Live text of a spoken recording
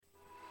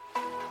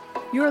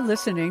You're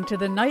listening to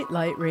the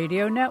Nightlight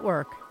Radio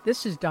Network.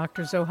 This is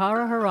Dr.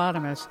 Zohara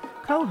Hieronimus,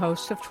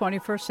 co-host of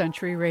 21st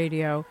Century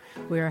Radio.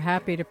 We are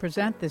happy to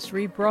present this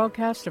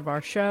rebroadcast of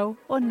our show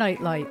on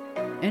Nightlight.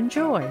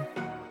 Enjoy.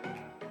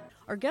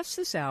 Our guest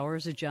this hour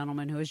is a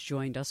gentleman who has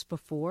joined us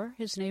before.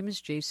 His name is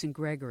Jason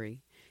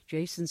Gregory.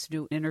 Jason's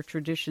new Inner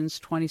Traditions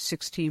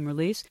 2016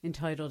 release,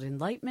 entitled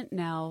Enlightenment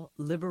Now,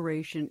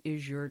 Liberation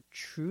is Your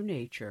True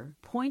Nature,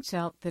 points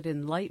out that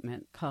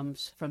enlightenment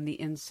comes from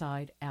the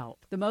inside out.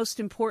 The most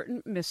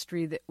important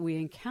mystery that we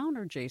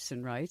encounter,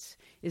 Jason writes,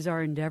 is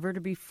our endeavor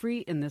to be free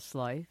in this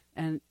life,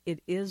 and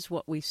it is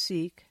what we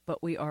seek,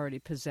 but we already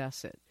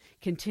possess it.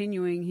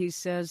 Continuing, he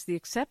says, the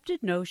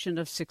accepted notion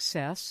of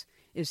success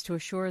is to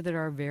assure that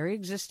our very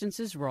existence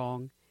is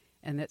wrong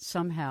and that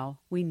somehow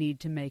we need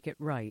to make it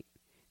right.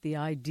 The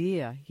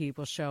idea, he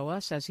will show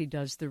us as he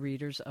does the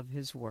readers of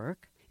his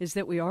work, is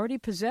that we already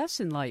possess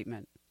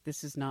enlightenment.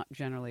 This is not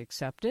generally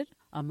accepted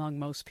among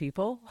most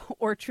people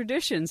or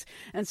traditions.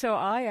 And so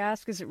I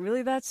ask, is it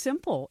really that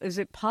simple? Is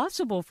it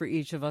possible for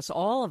each of us,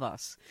 all of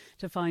us,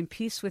 to find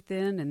peace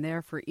within and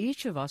there for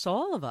each of us,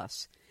 all of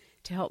us,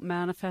 to help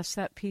manifest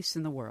that peace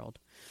in the world?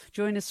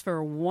 Join us for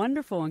a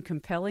wonderful and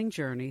compelling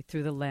journey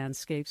through the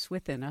landscapes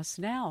within us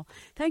now.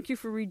 Thank you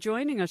for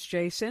rejoining us,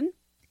 Jason.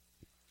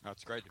 Oh,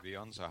 it's great to be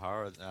on,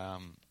 Zohara.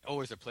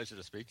 Always a pleasure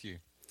to speak to you.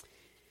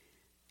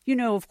 You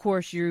know, of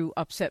course, you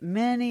upset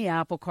many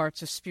apple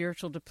carts of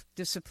spiritual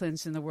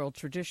disciplines in the world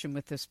tradition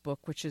with this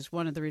book, which is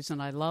one of the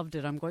reasons I loved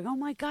it. I'm going, oh,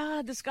 my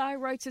God, this guy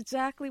writes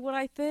exactly what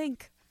I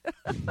think.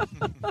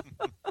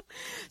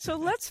 So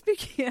let's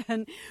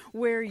begin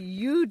where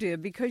you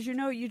did, because, you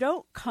know, you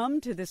don't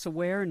come to this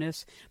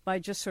awareness by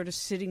just sort of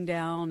sitting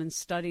down and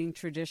studying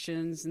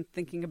traditions and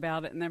thinking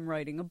about it and then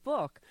writing a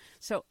book.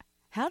 So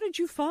how did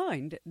you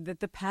find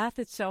that the path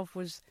itself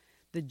was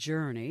the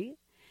journey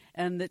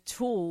and the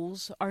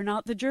tools are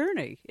not the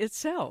journey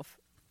itself?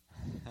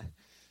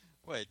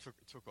 Well, it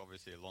took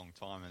obviously a long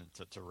time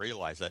to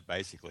realize that,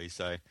 basically.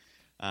 So,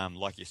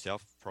 like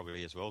yourself,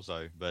 probably as well,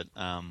 Zoe. But,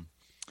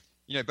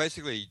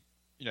 basically,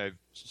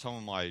 some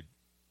of my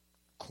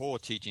core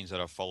teachings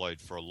that I've followed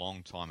for a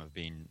long time have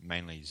been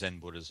mainly Zen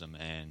Buddhism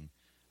and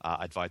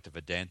Advaita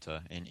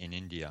Vedanta in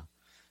India.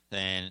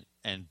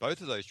 And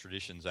both of those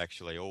traditions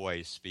actually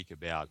always speak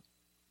about,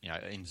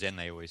 in Zen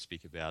they always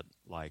speak about,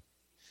 like,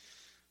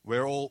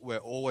 we're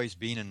always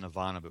been in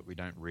nirvana, but we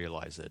don't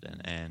realize it,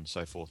 and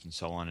so forth and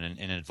so on. And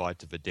in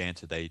Advaita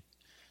Vedanta,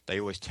 they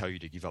always tell you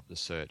to give up the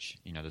search,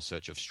 the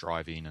search of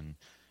striving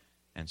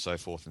and so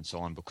forth and so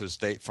on, because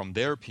from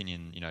their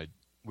opinion,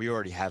 we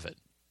already have it,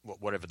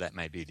 whatever that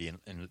may be,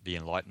 the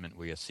enlightenment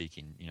we are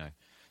seeking,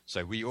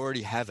 So we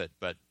already have it,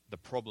 but the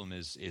problem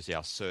is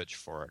our search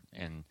for it.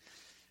 And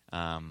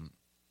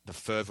the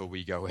further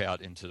we go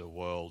out into the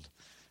world,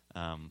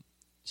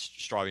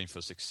 striving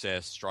for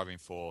success, striving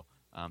for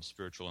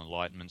spiritual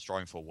enlightenment,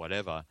 striving for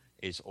whatever,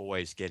 is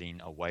always getting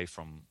away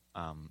from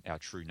our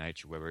true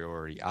nature where we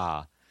already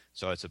are.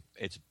 So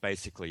it's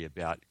basically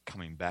about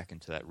coming back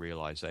into that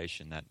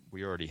realization that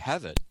we already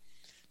have it.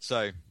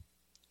 So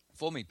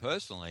for me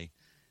personally,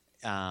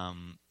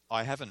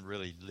 I haven't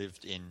really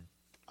lived in,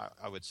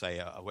 I would say,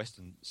 a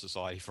Western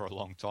society for a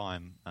long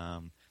time,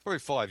 probably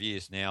 5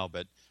 years now,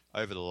 but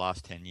over the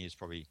last 10 years,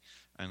 probably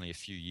only a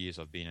few years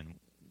I've been in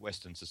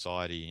Western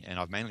society, and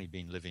I've mainly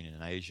been living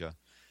in Asia.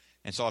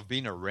 And so I've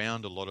been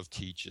around a lot of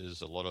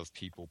teachers, a lot of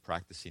people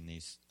practicing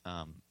these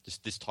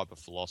this type of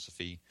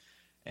philosophy,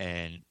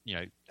 and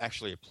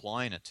actually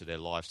applying it to their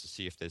lives to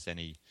see if there's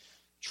any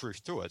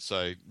truth to it.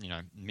 So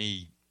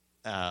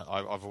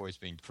I've always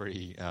been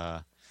pretty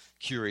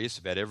curious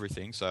about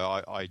everything,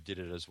 so I did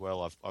it as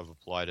well. I've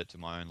applied it to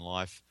my own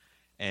life.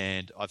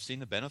 And I've seen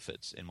the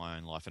benefits in my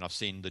own life, and I've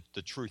seen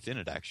the truth in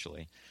it,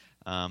 actually.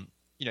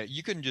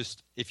 You can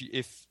just,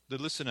 if the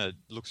listener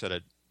looks at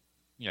it,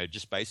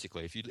 just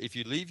basically, if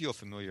you leave your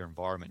familiar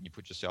environment and you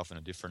put yourself in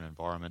a different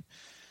environment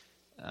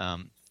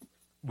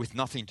with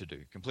nothing to do,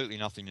 completely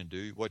nothing to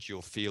do, what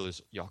you'll feel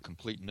is your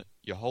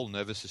whole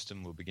nervous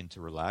system will begin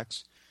to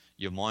relax.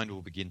 Your mind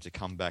will begin to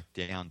come back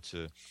down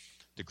to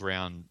the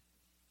ground,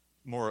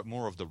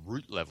 more of the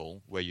root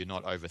level, where you're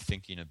not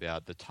overthinking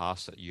about the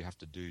tasks that you have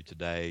to do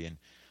today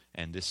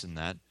and this and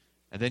that,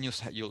 and then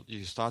you'll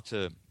start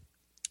to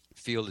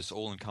feel this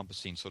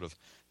all-encompassing sort of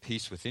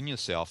peace within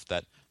yourself,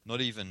 that not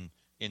even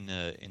in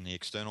the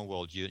external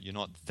world you're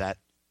not that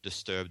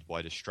disturbed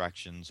by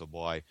distractions or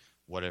by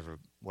whatever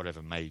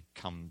may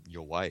come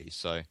your way.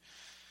 So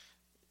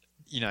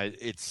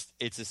it's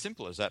as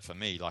simple as that for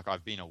me. Like,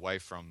 I've been away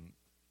from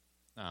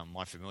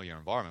my familiar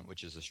environment,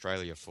 which is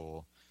Australia,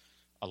 for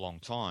a long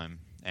time,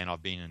 and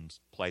I've been in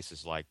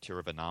places like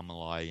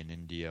Tiruvannamalai in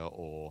India,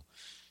 or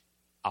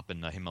up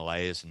in the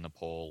Himalayas in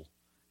Nepal,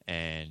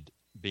 and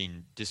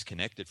been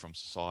disconnected from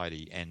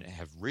society, and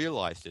have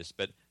realized this.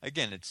 But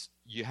again,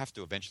 you have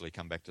to eventually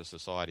come back to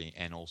society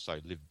and also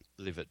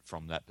live it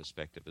from that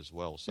perspective as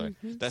well. So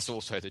that's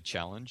also the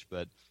challenge.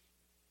 But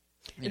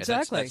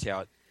exactly,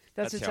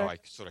 that's how I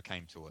sort of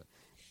came to it.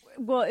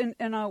 Well,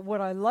 and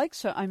what I like,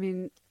 so I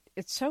mean,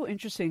 it's so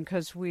interesting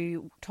because we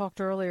talked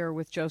earlier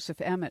with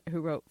Joseph Emmett,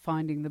 who wrote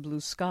Finding the Blue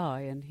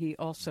Sky, and he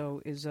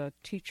also is a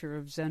teacher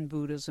of Zen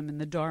Buddhism in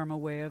the Dharma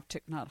way of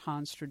Thich Nhat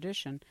Hanh's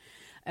tradition.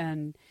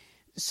 And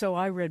so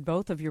I read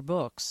both of your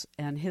books,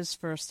 and his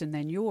first and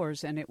then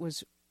yours, and it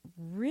was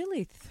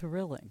really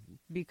thrilling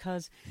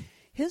because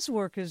his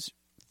work is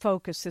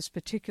focused, this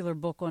particular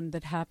book, on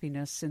that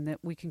happiness, and that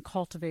we can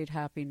cultivate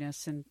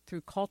happiness, and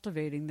through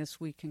cultivating this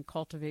we can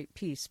cultivate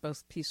peace,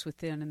 both peace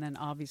within and then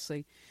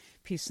obviously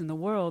peace in the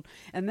world.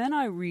 And then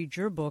I read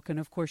your book, and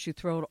of course you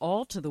throw it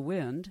all to the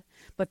wind,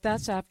 but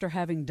that's after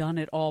having done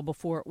it all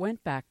before it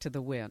went back to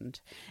the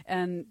wind.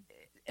 And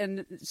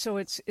so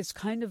it's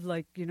kind of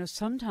like,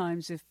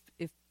 sometimes if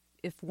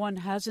one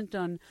hasn't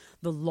done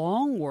the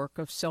long work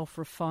of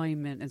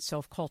self-refinement and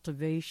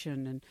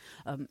self-cultivation,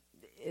 and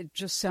it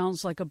just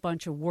sounds like a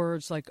bunch of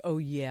words like, oh,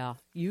 yeah,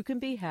 you can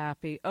be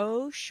happy.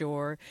 Oh,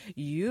 sure,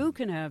 you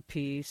can have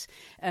peace.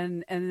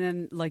 And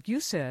then, like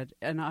you said,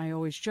 and I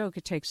always joke,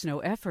 it takes no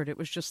effort. It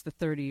was just the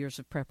 30 years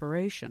of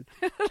preparation.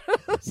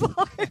 It's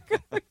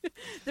like,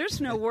 there's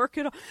no work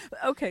at all.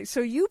 Okay, so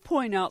you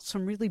point out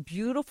some really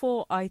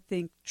beautiful, I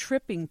think,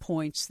 tripping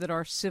points that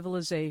our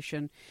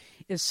civilization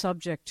is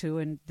subject to.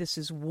 And this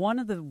is one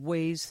of the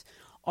ways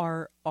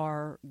our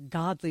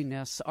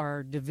godliness,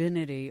 our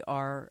divinity,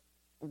 our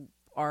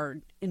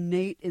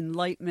innate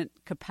enlightenment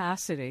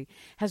capacity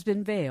has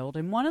been veiled,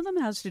 and one of them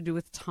has to do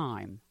with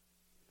time.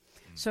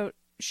 So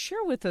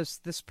share with us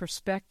this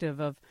perspective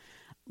of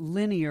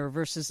linear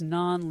versus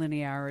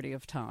non-linearity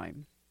of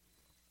time.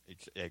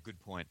 It's a good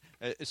point.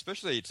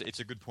 Especially, it's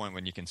a good point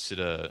when you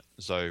consider,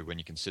 Zoe, when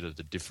you consider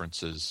the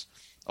differences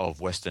of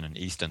Western and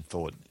Eastern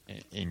thought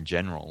in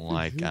general.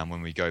 Like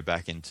when we go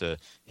back into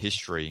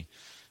history,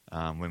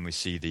 when we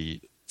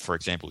see for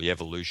example, the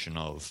evolution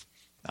of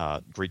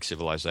Greek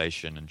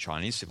civilization and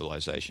Chinese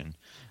civilization,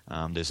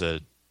 there's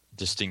a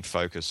distinct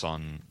focus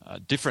on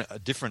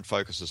different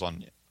focuses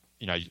on,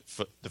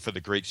 for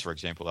the Greeks, for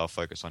example, they'll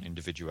focus on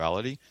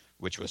individuality,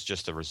 which was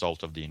just a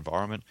result of the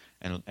environment,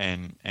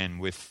 and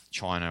with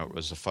China it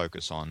was a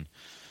focus on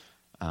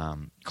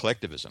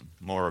collectivism,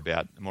 more of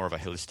a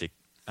holistic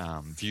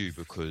view,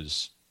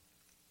 because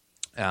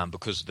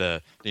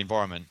the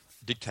environment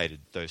dictated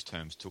those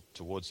terms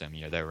towards them.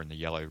 They were in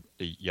the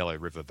Yellow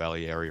River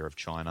Valley area of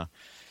China,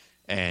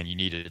 and you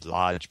needed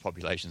large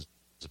populations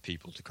of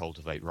people to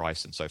cultivate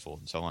rice and so forth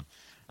and so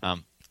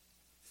on.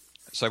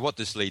 So what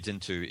this leads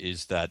into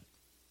is that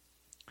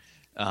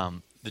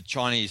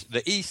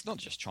the East, not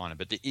just China,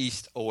 but the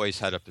East always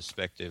had a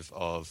perspective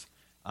of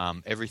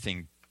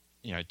everything,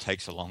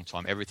 takes a long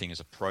time. Everything is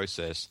a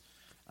process,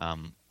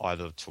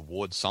 either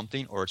towards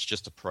something or it's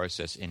just a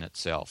process in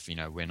itself.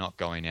 We're not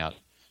going out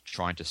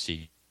trying to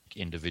seek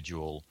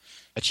individual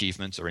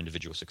achievements or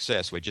individual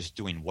success. We're just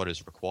doing what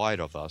is required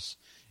of us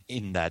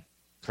in that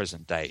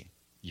present day,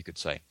 you could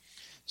say.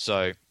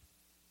 So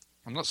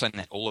I'm not saying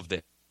that all of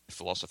their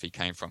philosophy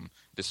came from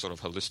this sort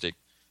of holistic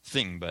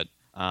thing, but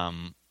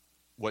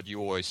what you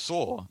always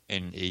saw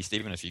in East,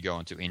 even if you go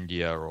into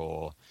India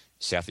or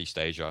Southeast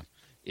Asia,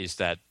 is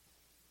that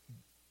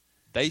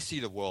they see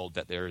the world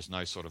that there is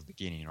no sort of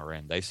beginning or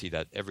end. They see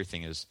that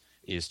everything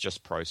is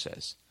just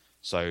process.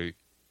 So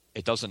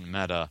it doesn't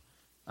matter.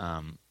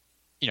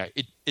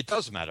 It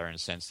does matter in a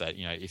sense that,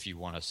 if you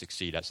want to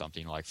succeed at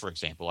something, like, for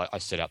example, I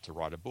set out to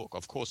write a book.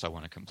 Of course I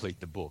want to complete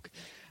the book.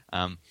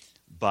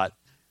 But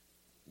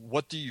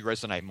what do you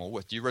resonate more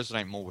with? Do you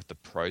resonate more with the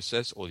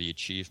process or the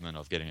achievement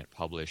of getting it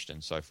published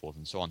and so forth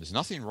and so on? There's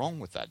nothing wrong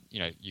with that.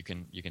 You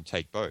can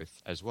take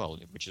both as well,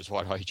 which is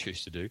what I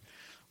choose to do.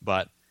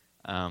 But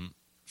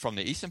from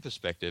the Eastern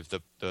perspective,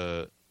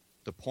 the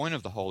point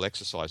of the whole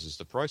exercise is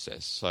the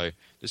process. So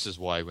this is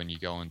why when you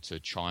go into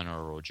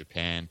China or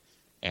Japan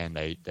and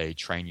they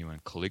train you in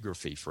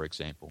calligraphy, for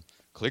example,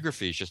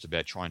 calligraphy is just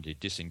about trying to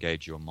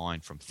disengage your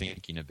mind from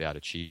thinking about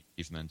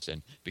achievements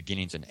and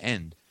beginnings and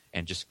end,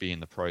 and just be in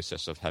the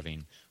process of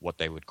having what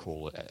they would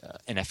call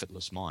an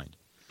effortless mind.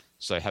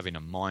 So having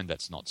a mind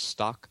that's not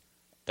stuck,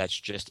 that's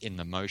just in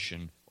the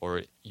motion,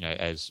 or,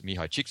 as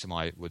Mihai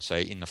Csikszentmihalyi would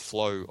say, in the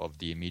flow of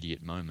the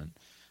immediate moment,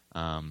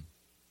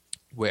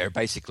 where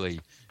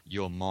basically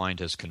your mind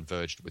has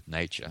converged with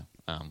nature,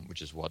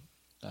 which is what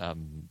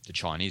the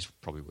Chinese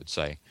probably would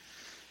say.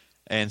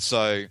 And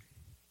so,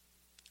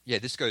 yeah,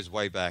 this goes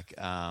way back,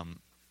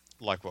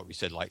 like what we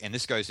said, and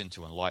this goes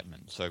into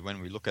enlightenment. So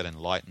when we look at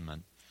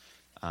enlightenment,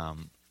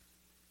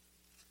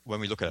 when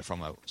we look at it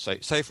from say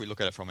if we look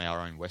at it from our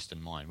own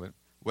Western mind,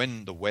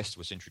 when the West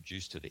was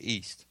introduced to the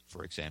East,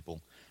 for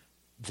example,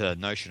 the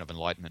notion of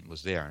enlightenment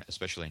was there,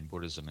 especially in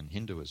Buddhism and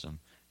Hinduism.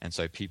 And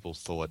so people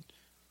thought,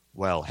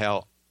 well,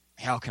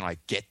 how can I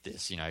get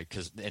this?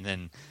 And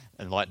then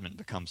enlightenment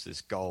becomes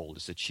this goal,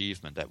 this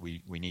achievement that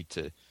we need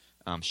to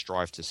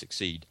strive to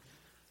succeed.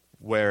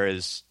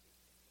 Whereas,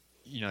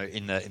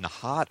 in the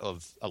heart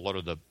of a lot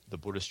of the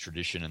Buddhist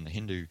tradition and the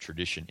Hindu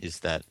tradition is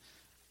that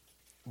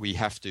we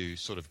have to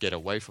sort of get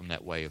away from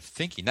that way of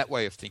thinking. That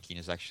way of thinking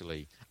has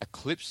actually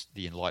eclipsed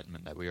the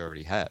enlightenment that we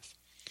already have.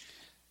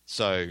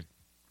 So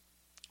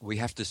we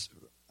have to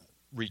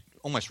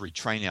almost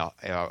retrain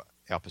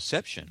our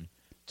perception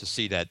to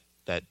see that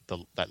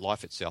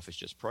life itself is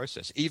just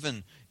process.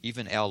 Even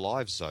our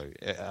lives, though,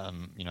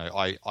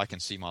 I can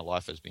see my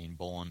life as being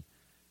born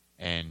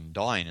and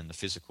dying in the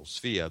physical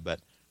sphere, but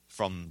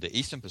from the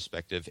Eastern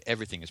perspective,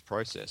 everything is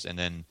process. And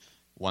then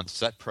once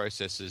that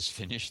process is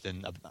finished,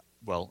 then,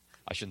 well,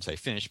 I shouldn't say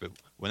finished, but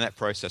when that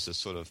process has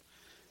sort of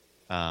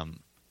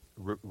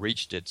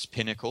reached its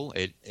pinnacle,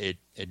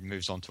 it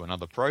moves on to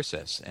another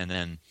process.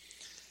 And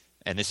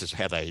this is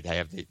how they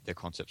have the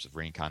concepts of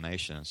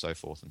reincarnation and so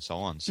forth and so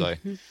on. So,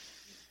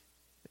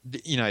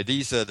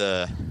 these are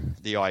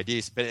the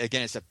ideas. But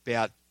again, it's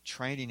about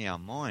training our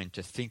mind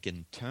to think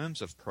in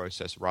terms of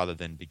process rather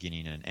than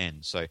beginning and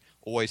end. So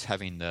always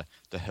having the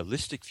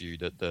holistic view,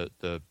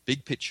 the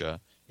big picture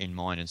in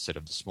mind instead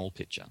of the small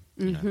picture.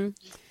 And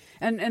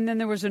then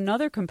there was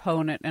another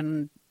component,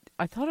 and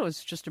I thought it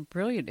was just a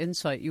brilliant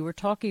insight. You were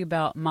talking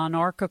about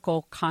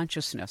monarchical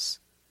consciousness,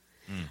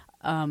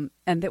 and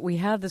that we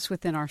have this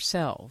within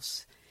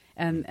ourselves,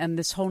 and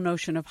this whole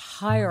notion of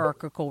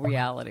hierarchical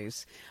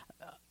realities.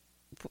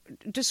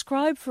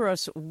 Describe for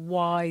us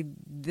why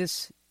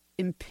this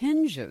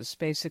impinges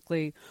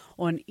basically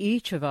on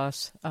each of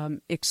us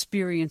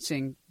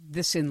experiencing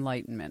this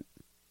enlightenment.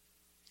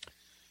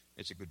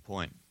 It's a good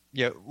point.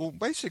 Yeah, well,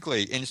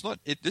 basically, and it's not.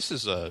 This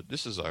is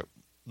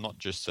not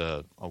just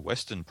a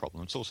Western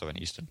problem. It's also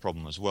an Eastern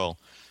problem as well,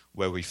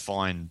 where we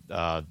find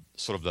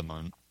sort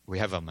of we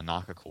have a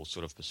monarchical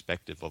sort of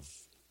perspective of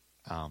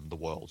the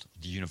world,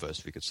 the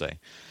universe, we could say,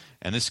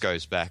 and this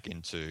goes back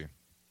into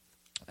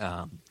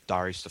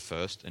Darius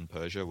I in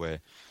Persia,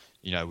 where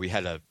we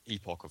had an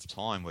epoch of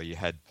time where you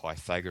had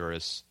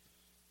Pythagoras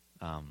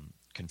in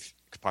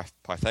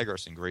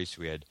Greece,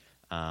 we had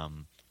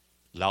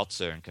Lao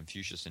Tzu and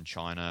Confucius in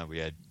China, we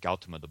had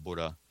Gautama the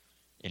Buddha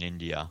in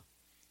India,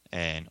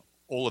 and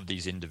all of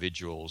these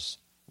individuals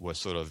were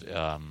sort of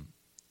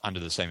under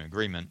the same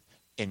agreement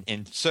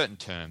in certain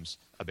terms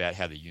about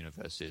how the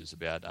universe is,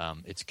 about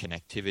its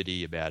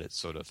connectivity, about its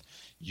sort of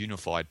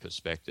unified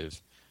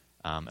perspective,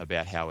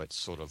 about how it's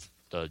sort of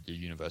the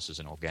universe is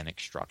an organic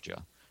structure,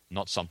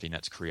 not something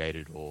that's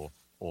created or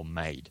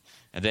made.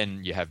 And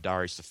then you have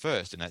Darius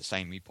I in that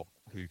same epoch,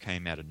 who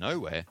came out of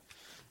nowhere,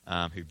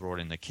 who brought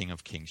in the King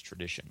of Kings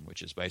tradition,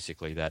 which is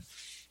basically that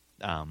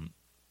the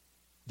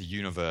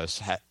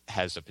universe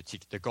has a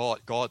particular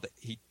God.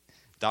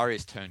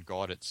 Darius turned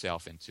God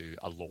itself into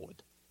a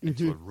lord,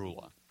 into a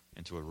ruler.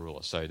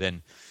 So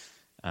then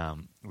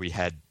we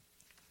had,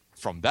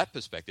 from that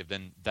perspective,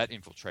 then that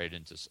infiltrated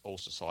into all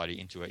society,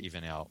 into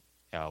even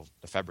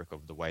the fabric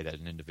of the way that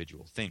an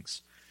individual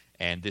thinks.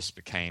 And this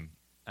became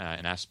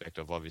an aspect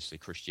of, obviously,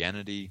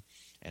 Christianity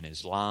and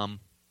Islam,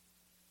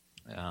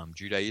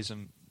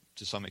 Judaism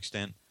to some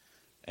extent.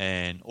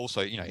 And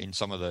also, in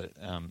some of the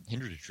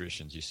Hindu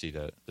traditions, you see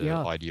the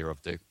idea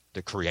of the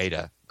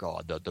creator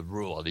God, the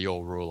ruler, the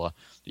all-ruler,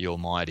 the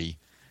almighty.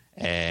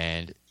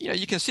 And,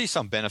 you can see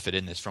some benefit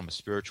in this from a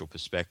spiritual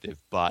perspective.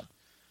 But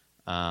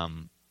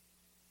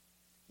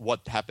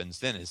what happens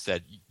then is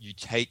that you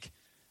take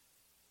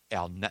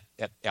our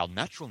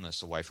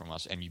naturalness away from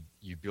us, and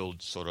you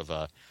build sort of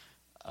a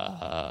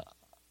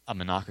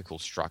monarchical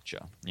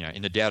structure.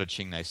 In the Tao Te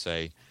Ching, they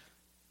say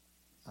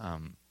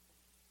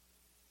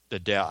the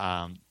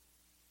Tao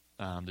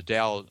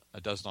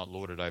does not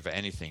lord it over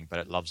anything, but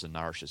it loves and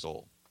nourishes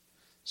all.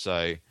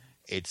 So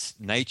its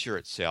nature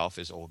itself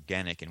is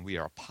organic, and we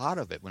are a part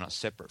of it. We're not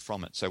separate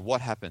from it. So what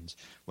happens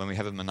when we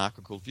have a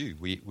monarchical view?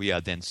 We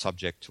are then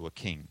subject to a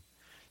king.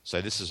 So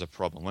this is a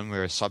problem. When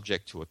we're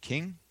subject to a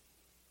king,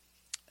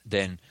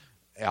 then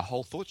our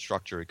whole thought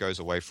structure, it goes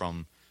away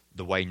from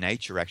the way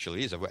nature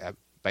actually is,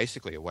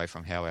 basically away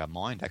from how our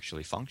mind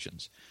actually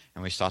functions.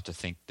 And we start to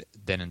think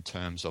then in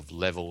terms of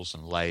levels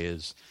and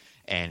layers,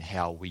 and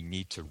how we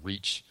need to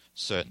reach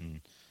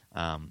certain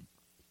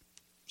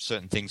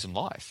things in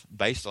life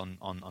based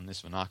on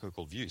this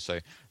monarchical view. So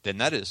then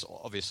that is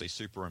obviously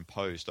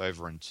superimposed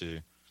over into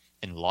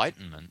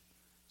enlightenment.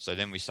 So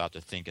then we start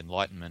to think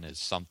enlightenment is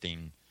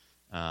something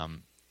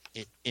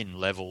in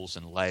levels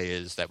and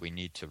layers that we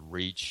need to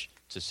reach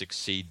to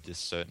succeed this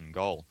certain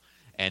goal.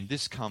 And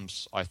this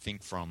comes, I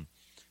think, from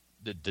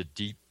the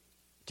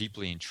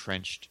deeply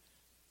entrenched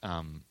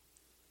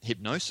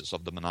hypnosis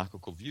of the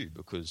monarchical view,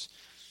 because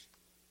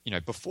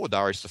before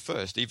Darius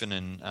I, even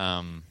in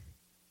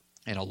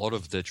a lot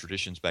of the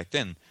traditions back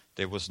then,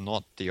 there was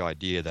not the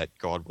idea that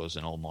God was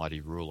an almighty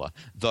ruler.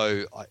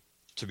 Though,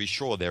 to be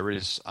sure, there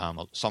is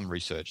some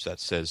research that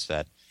says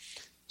that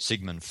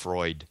Sigmund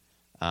Freud,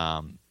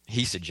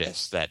 he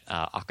suggests that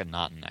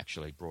Akhenaten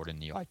actually brought in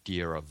the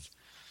idea of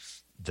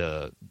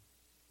the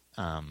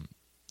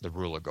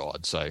ruler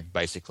god. So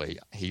basically,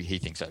 he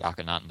thinks that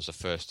Akhenaten was the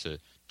first to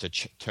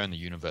turn the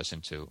universe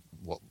into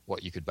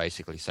what you could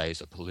basically say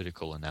is a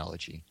political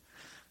analogy.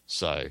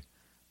 So,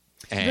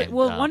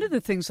 one of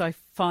the things I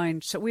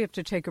find, so we have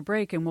to take a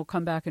break, and we'll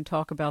come back and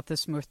talk about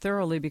this more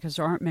thoroughly, because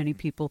there aren't many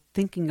people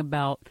thinking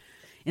about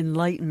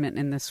enlightenment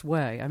in this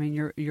way. I mean,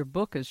 your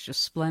book is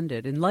just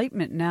splendid.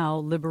 Enlightenment Now,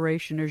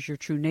 Liberation is Your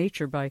True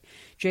Nature by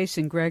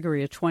Jason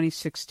Gregory, a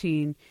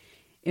 2016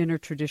 Inner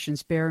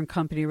Traditions Bear and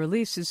Company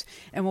releases.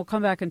 And we'll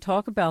come back and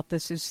talk about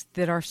this, is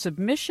that our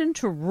submission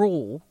to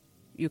rule,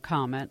 you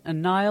comment,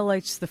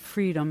 annihilates the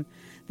freedom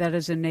that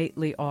is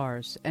innately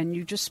ours. And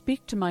you just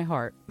speak to my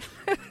heart.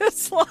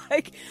 It's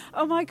like,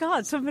 oh my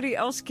God, somebody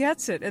else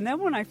gets it. And then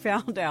when I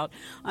found out,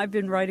 I've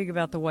been writing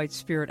about the white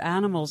spirit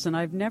animals, and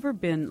I've never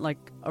been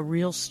like a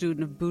real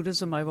student of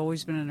Buddhism. I've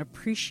always been an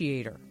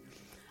appreciator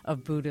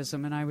of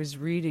Buddhism. And I was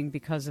reading,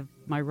 because of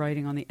my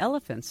writing on the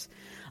elephants,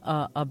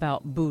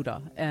 about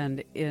Buddha.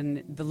 And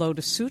in the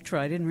Lotus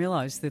Sutra, I didn't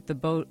realize that the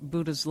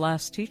Buddha's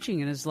last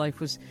teaching in his life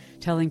was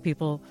telling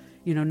people,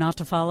 not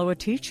to follow a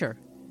teacher.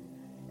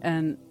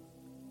 And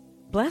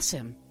bless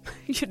him,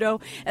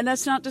 and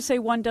that's not to say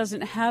one doesn't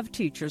have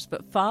teachers,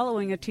 but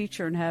following a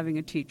teacher and having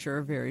a teacher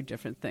are very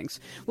different things.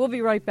 We'll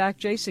be right back.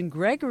 Jason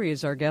Gregory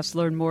is our guest.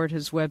 Learn more at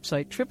his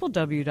website,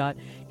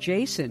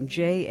 www.jason,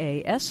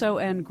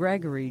 Jason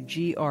Gregory,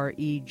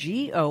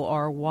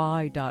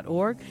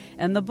 Gregory.org,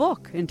 and the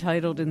book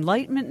entitled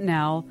Enlightenment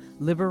Now,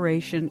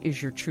 Liberation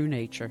is Your True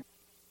Nature.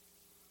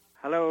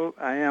 Hello,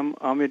 I am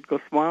Amit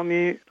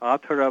Goswami,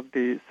 author of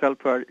the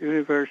Self-Aware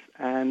Universe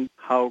and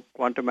How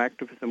Quantum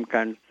Activism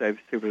Can Save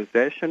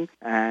Civilization.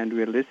 And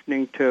we're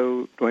listening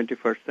to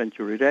 21st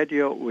Century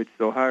Radio with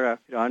Zohara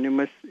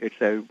Hieronimus. It's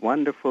a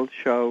wonderful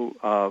show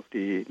of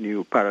the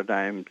new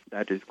paradigm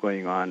that is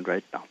going on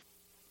right now.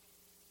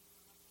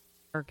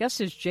 Our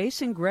guest is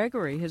Jason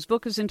Gregory. His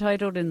book is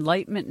entitled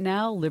Enlightenment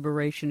Now,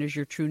 Liberation is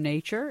Your True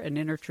Nature, an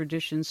Inner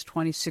Traditions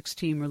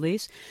 2016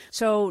 release.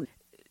 So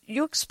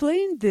you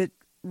explained that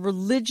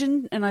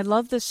religion, and I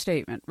love this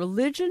statement,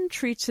 religion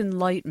treats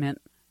enlightenment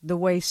the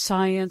way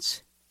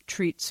science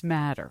treats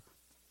matter.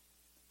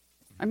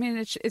 I mean,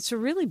 it's a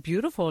really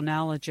beautiful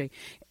analogy.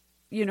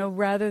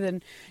 Rather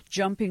than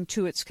jumping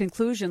to its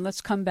conclusion, let's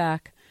come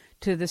back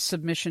to this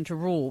submission to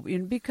rule.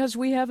 Because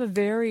we have a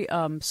very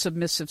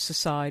submissive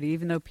society,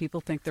 even though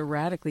people think they're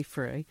radically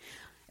free.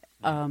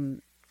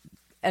 And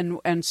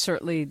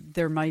certainly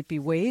there might be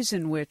ways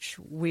in which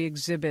we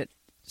exhibit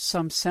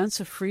some sense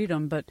of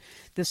freedom, but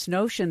this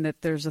notion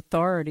that there's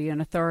authority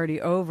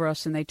over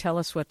us, and they tell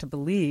us what to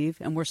believe,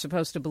 and we're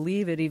supposed to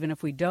believe it even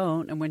if we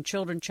don't, and when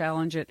children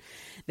challenge it,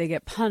 they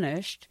get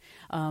punished,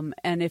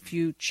 and if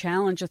you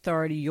challenge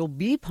authority, you'll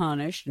be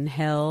punished in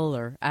hell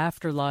or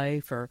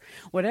afterlife or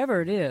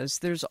whatever it is.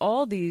 There's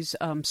all these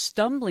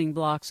stumbling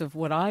blocks of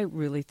what I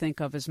really think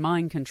of as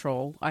mind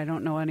control. I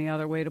don't know any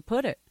other way to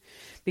put it,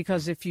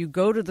 because if you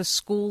go to the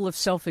school of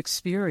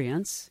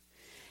self-experience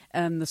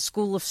and the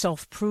school of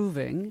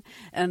self-proving,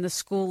 and the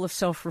school of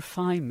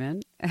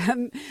self-refinement,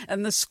 and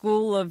the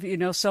school of,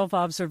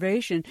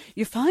 self-observation,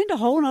 you find a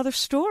whole other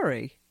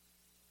story.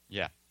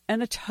 Yeah.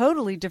 And a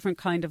totally different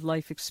kind of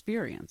life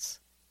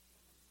experience.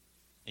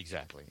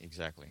 Exactly.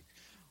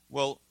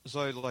 Well,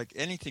 so like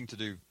anything to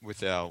do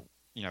with our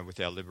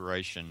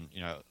liberation,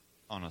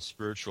 on a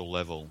spiritual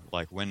level,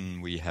 like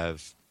when we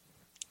have,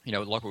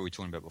 like what we were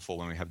talking about before,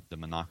 when we have the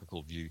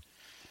monarchical view,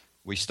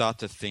 we start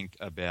to think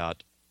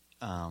about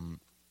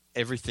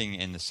everything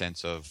in the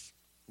sense of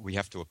we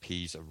have to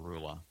appease a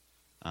ruler.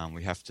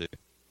 We have to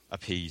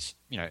appease,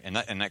 and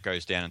that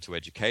goes down into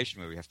education,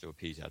 where we have to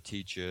appease our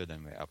teacher,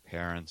 then our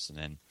parents, and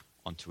then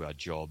onto our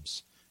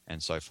jobs,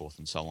 and so forth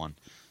and so on.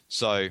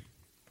 So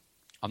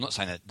I'm not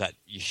saying that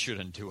you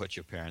shouldn't do what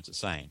your parents are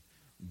saying,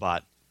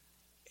 but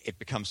it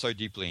becomes so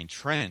deeply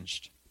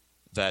entrenched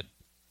that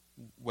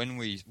when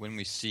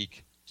we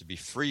seek to be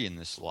free in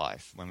this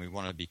life, when we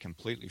want to be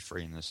completely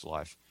free in this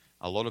life,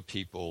 a lot of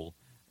people,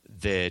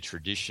 their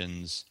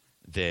traditions,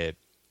 their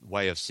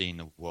way of seeing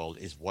the world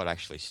is what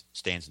actually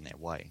stands in their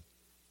way,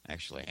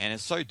 actually. And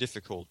it's so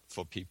difficult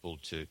for people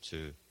to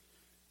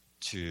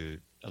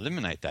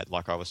eliminate that.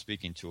 Like I was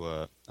speaking to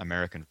an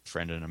American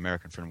friend, and an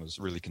American friend was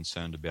really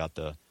concerned about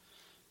the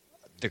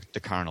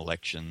current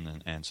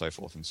election and so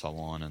forth and so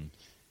on.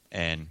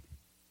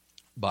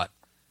 But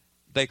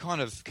they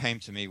kind of came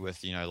to me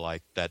with,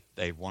 like that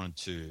they wanted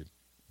to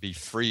be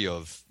free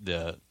of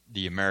the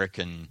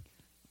American,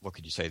 what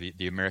could you say,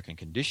 the American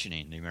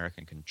conditioning, the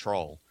American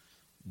control,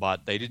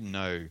 but they didn't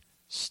know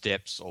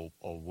steps or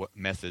what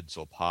methods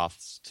or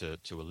paths to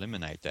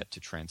eliminate that, to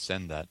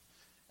transcend that.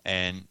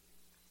 And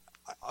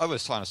I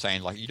was kind of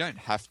saying, like, you don't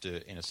have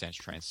to, in a sense,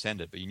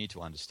 transcend it, but you need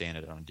to understand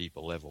it on a deeper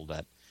level,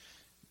 that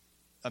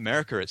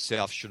America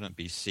itself shouldn't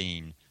be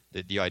seen,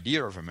 that the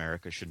idea of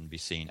America shouldn't be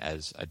seen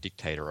as a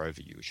dictator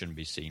over you. It shouldn't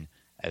be seen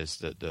as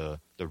the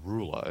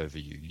ruler over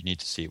you. You need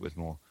to see it with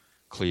more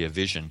clear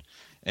vision.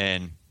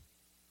 And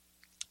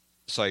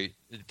so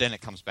then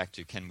it comes back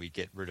to, can we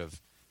get rid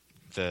of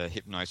the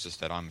hypnosis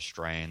that I'm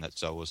Australian, that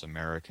Zoe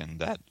American,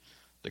 that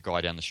the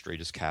guy down the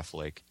street is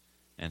Catholic,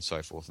 and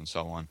so forth and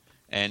so on.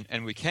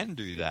 And we can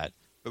do that,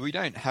 but we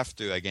don't have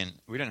to,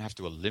 we don't have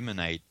to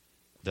eliminate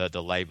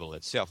the label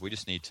itself. We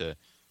just need to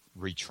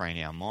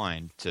retrain our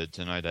mind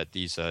to know that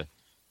these are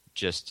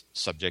just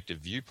subjective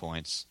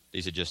viewpoints.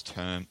 These are just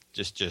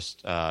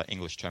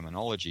English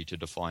terminology to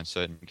define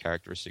certain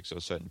characteristics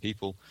of certain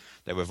people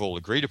that we've all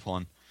agreed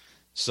upon.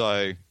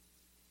 So,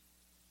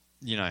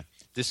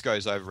 this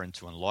goes over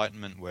into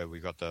enlightenment, where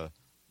we've got the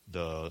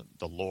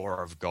law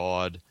of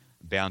God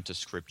bound to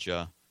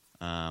Scripture,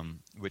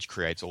 which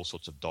creates all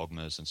sorts of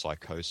dogmas and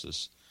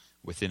psychosis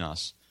within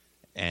us.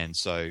 And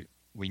so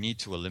we need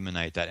to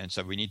eliminate that. And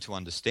so we need to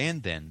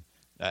understand then,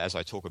 as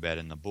I talk about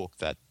in the book,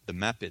 that the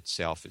map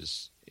itself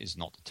is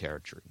not the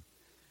territory.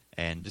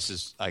 And this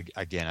is,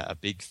 again, a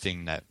big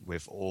thing that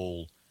we've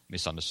all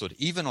misunderstood,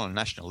 even on a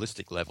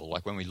nationalistic level.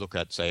 Like when we look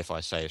at, say, if I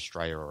say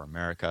Australia or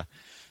America,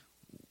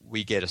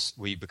 we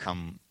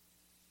become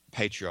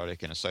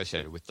patriotic and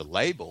associated with the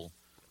label,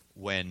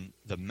 when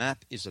the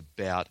map is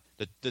about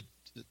the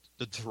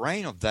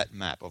terrain of that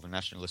map, of a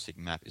nationalistic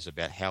map, is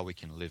about how we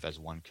can live as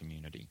one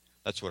community.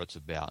 That's what it's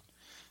about.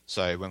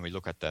 So when we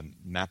look at the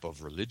map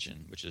of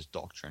religion, which is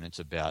doctrine, it's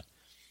about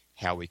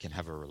how we can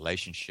have a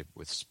relationship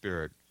with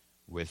spirit,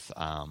 with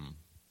God,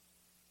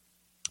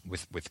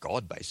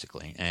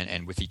 basically,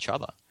 and with each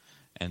other.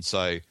 And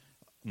so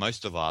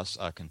most of us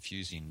are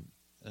confusing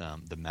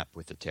the map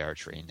with the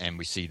territory, and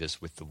we see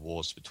this with the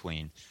wars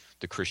between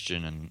the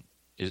Christian and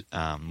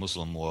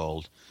Muslim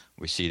world.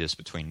 We see this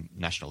between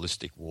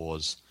nationalistic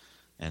wars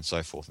and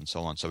so forth and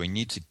so on. So we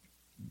need to,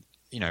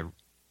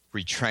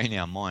 retrain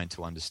our mind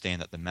to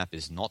understand that the map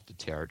is not the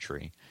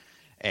territory.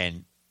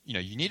 And,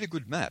 you need a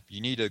good map.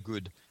 You need a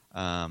good,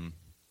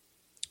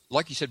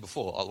 like you said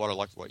before, what I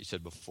liked what you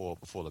said before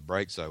the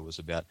break, though, was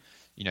about,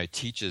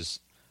 teachers.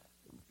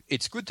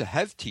 It's good to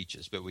have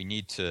teachers, but we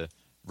need to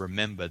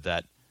remember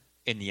that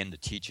in the end,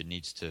 you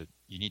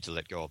need to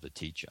let go of the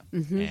teacher.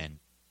 Mm-hmm. And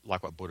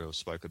like what Buddha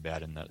spoke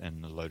about in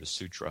the Lotus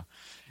Sutra.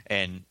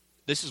 And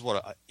this is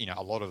what,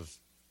 a lot of,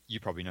 you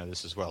probably know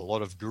this as well, a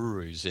lot of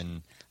gurus,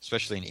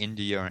 especially in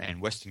India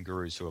and Western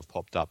gurus who have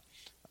popped up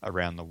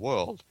around the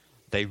world,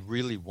 they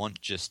really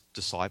want just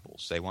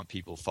disciples. They want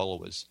people,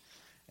 followers.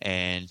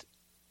 And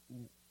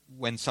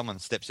when someone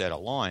steps out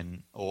of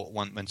line, or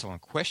when someone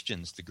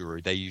questions the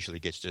guru, they usually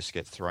get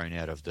thrown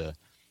out of the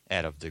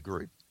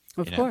group.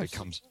 Of course.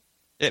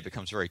 It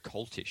becomes very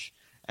cultish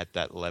at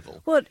that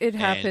level. Well, it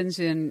happens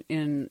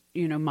in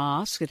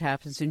mosques, it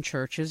happens in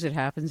churches, it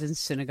happens in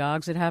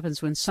synagogues, it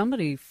happens when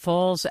somebody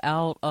falls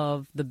out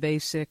of the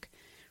basic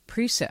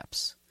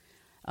precepts.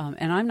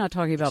 And I'm not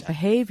talking about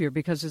behavior,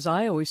 because as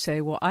I always say,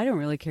 well, I don't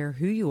really care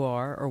who you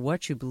are or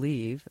what you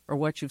believe or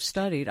what you've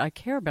studied. I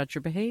care about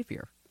your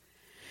behavior.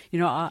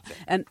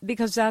 And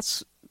because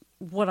that's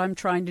what I'm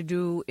trying to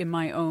do in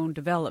my own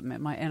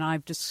development. And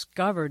I've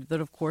discovered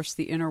that, of course,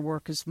 the inner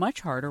work is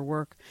much harder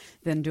work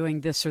than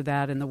doing this or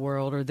that in the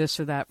world, or this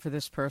or that for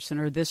this person,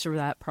 or this or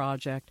that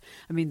project.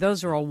 I mean,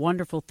 those are all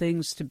wonderful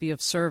things to be of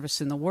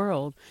service in the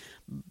world,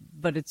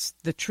 but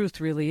the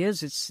truth really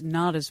is, it's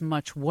not as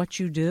much what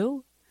you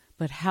do,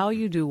 but how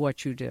you do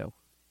what you do.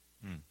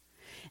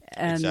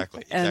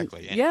 Exactly. And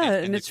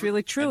it's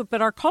really true. But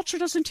our culture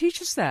doesn't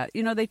teach us that.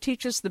 They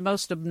teach us the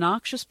most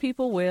obnoxious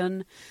people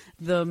win,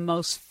 the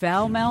most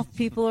foul-mouthed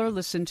people are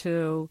listened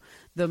to,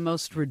 the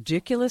most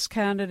ridiculous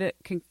candidate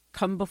can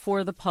come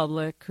before the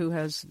public who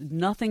has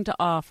nothing to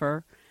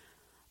offer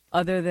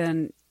other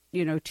than,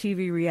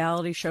 TV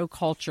reality show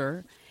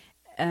culture.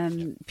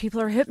 And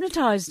people are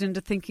hypnotized into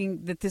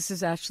thinking that this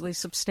is actually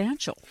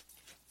substantial.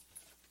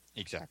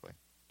 Exactly.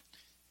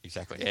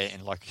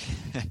 And like,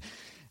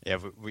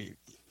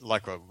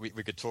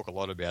 we could talk a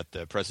lot about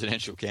the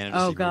presidential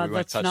candidacy. Oh God,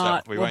 let's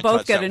not. We'll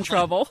both get in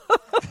trouble.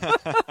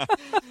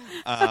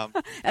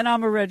 And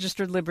I'm a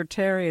registered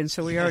libertarian,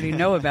 so we already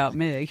know about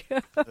me.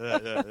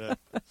 Yeah.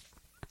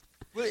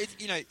 Well,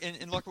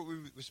 and like what we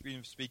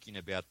were speaking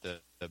about the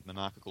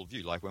monarchical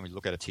view, like when we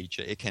look at a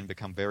teacher, it can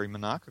become very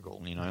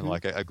monarchical. Mm-hmm.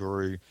 Like a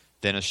guru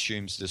then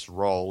assumes this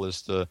role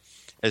as the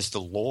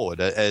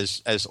Lord,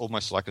 as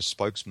almost like a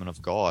spokesman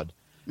of God.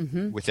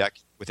 Mm-hmm.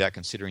 Without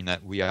considering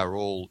that we are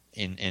all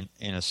in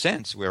a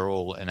sense, we're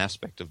all an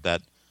aspect of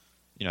that,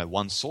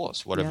 one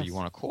source, whatever you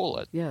want to call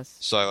it. Yes.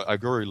 So a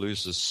guru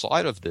loses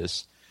sight of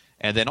this,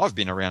 and then I've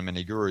been around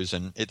many gurus,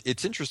 and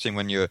it's interesting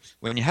when you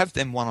have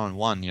them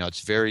one-on-one.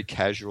 It's very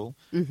casual.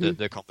 Mm-hmm.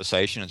 The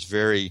conversation. It's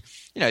very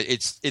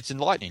it's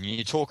enlightening.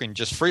 You're talking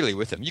just freely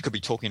with them. You could be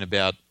talking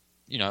about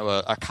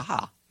a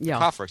car,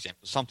 for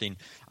example, something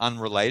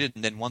unrelated,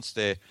 and then once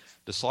their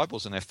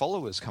disciples and their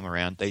followers come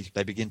around, they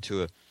begin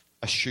to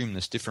assume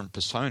this different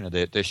persona.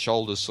 Their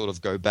shoulders sort of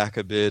go back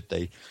a bit.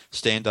 They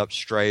stand up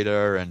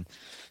straighter, and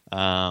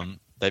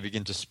they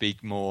begin to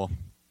speak more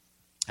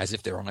as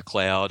if they're on a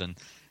cloud. And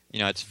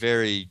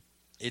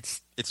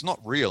it's not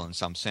real in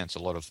some sense. A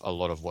lot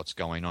of what's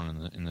going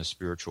on in the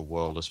spiritual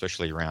world,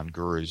 especially around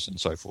gurus and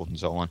so forth and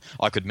so on.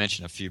 I could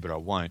mention a few, but I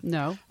won't.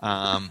 No,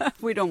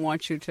 we don't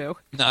want you to.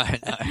 No.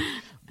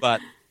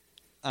 But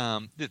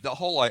the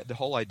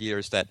whole idea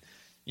is that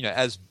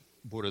as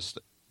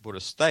Buddha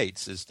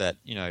states, is that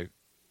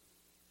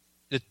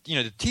the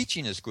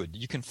teaching is good.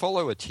 You can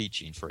follow a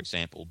teaching, for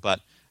example,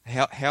 but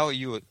how are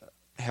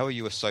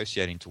you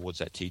associating towards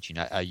that teaching?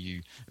 Are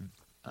you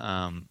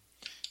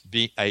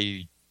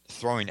you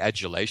throwing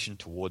adulation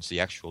towards the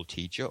actual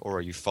teacher, or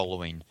are you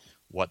following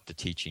what the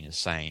teaching is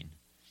saying?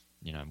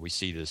 We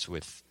see this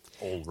with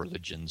all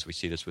religions. We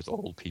see this with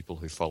all people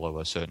who follow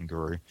a certain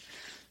guru.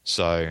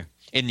 So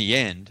in the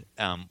end,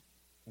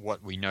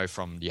 what we know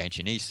from the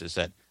ancient East is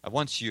that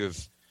when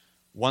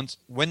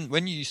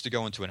you used to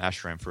go into an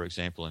ashram, for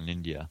example, in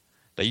India,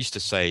 they used to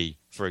say,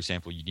 for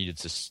example, you needed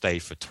to stay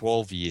for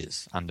 12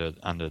 years under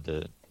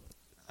the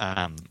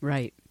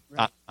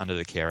under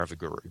the care of a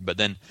guru. But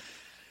then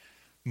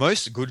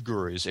most good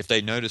gurus, if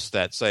they noticed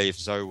that, say, if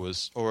Zoe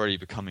was already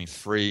becoming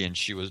free and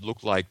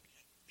looked like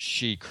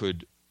she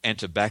could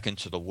enter back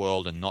into the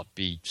world and not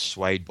be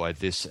swayed by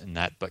this and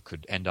that, but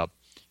could end up,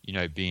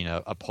 being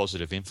a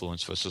positive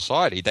influence for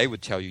society, they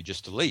would tell you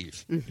just to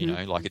leave.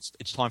 Mm-hmm. Like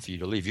it's time for you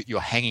to leave. You're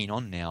hanging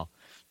on now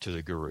to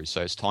the guru,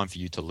 so it's time for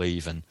you to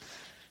leave and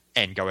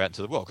go out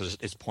into the world, because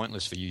it's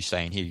pointless for you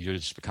staying here. You're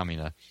just becoming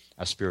a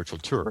spiritual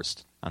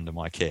tourist under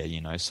my care,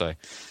 So,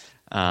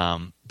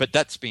 but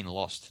that's been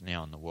lost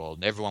now in the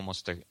world. Everyone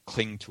wants to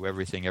cling to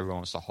everything. Everyone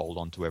wants to hold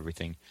on to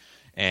everything,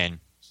 and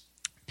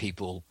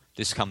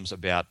this comes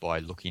about by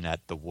looking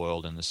at the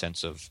world in the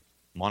sense of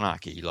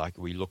monarchy. Like,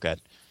 we look at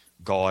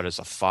God as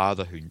a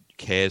father who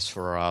cares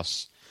for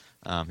us,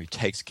 who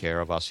takes care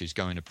of us, who's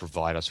going to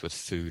provide us with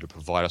food or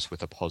provide us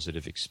with a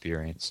positive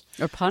experience.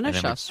 Or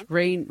punish us,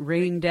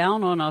 rain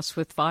down on us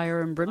with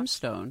fire and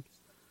brimstone.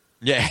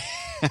 Yeah,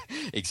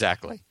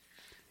 exactly.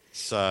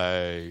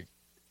 So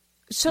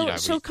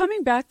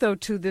coming back, though,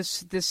 to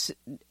this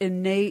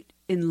innate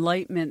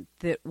enlightenment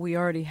that we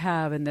already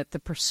have, and that the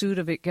pursuit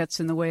of it gets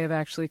in the way of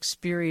actually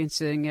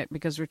experiencing it,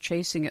 because we're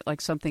chasing it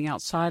like something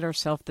outside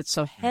ourselves that's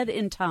so ahead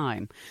in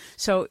time.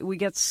 So we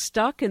get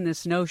stuck in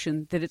this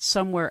notion that it's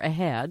somewhere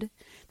ahead,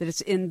 that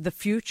it's in the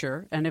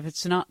future, and if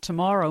it's not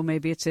tomorrow,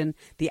 maybe it's in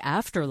the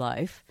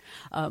afterlife,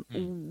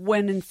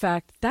 when in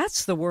fact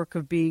that's the work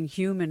of being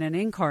human and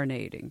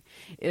incarnating,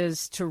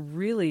 is to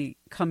really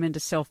come into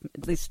self.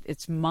 At least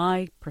it's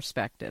my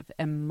perspective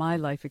and my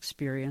life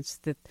experience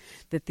that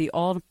the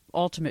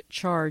ultimate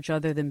charge,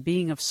 other than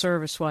being of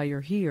service while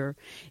you're here,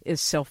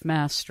 is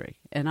self-mastery.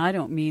 And I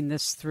don't mean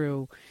this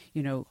through,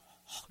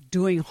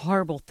 doing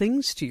horrible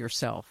things to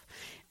yourself,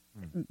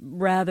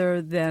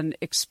 rather than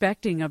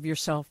expecting of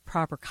yourself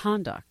proper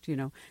conduct,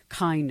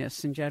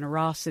 kindness and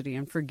generosity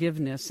and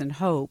forgiveness and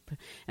hope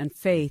and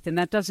faith. And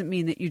that doesn't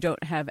mean that you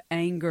don't have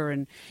anger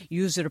and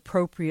use it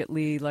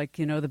appropriately, like,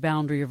 the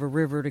boundary of a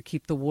river to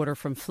keep the water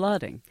from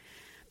flooding.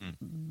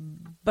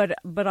 But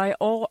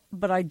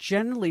I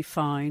generally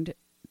find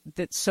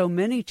that so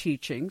many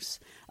teachings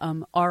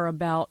are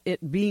about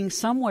it being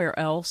somewhere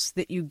else,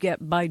 that you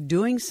get by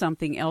doing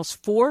something else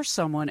for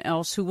someone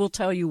else who will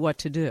tell you what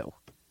to do.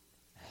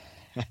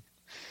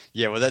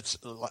 Yeah, well, that's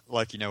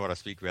like, what I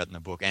speak about in the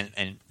book,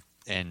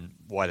 and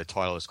why the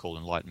title is called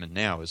Enlightenment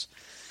now is,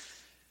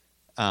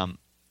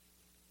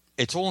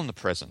 it's all in the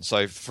present.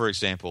 So, for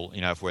example,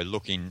 if we're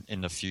looking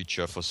in the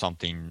future for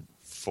something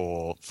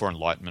for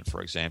enlightenment,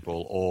 for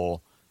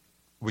example,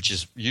 which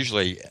is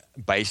usually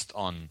based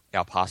on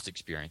our past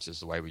experiences,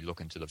 the way we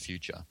look into the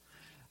future.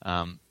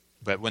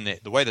 But when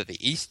the way that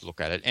the East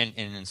look at it, and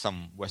in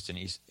some Western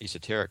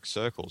esoteric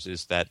circles,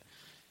 is that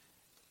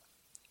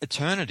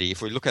eternity,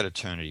 if we look at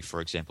eternity, for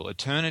example,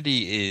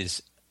 eternity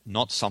is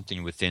not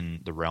something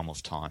within the realm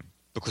of time,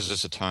 because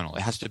it's eternal.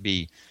 It has to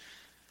be,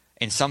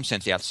 in some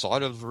sense,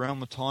 outside of the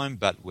realm of time,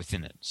 but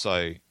within it.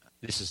 So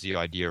this is the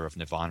idea of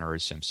nirvana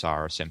is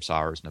samsara.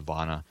 Samsara is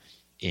nirvana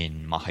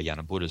in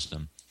Mahayana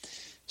Buddhism.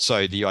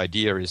 So the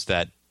idea is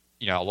that,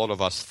 a lot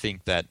of us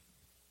think that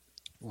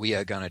we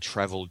are going to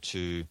travel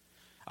to,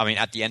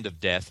 at the end of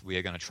death, we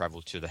are going to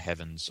travel to the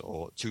heavens,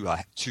 or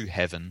to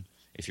heaven,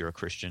 if you're a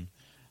Christian.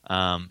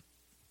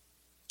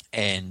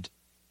 And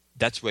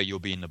that's where you'll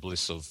be in the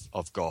bliss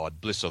of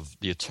God, bliss of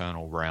the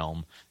eternal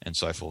realm, and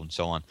so forth and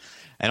so on.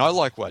 And I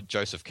like what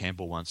Joseph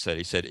Campbell once said.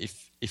 He said,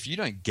 if you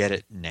don't get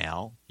it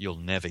now, you'll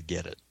never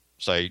get it.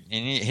 So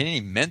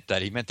he meant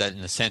that. He meant that in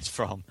a sense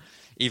from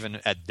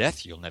even at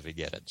death, you'll never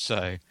get it.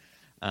 So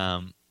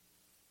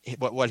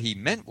what he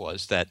meant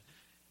was that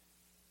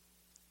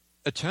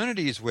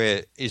eternity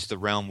is the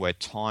realm where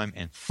time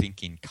and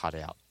thinking cut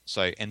out.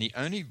 So, and the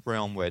only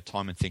realm where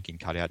time and thinking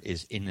cut out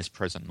is in this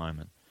present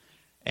moment.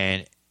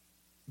 And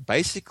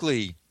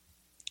basically,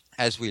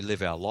 as we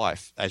live our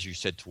life, as you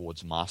said,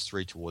 towards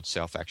mastery, towards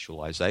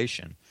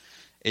self-actualization,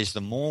 is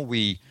the more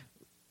we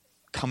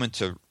come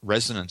into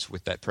resonance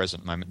with that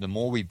present moment, the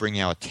more we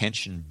bring our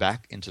attention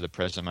back into the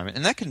present moment.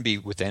 And that can be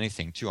with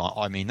anything too.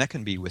 That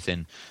can be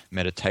within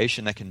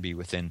meditation. That can be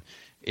within,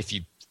 if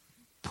you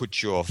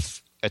put your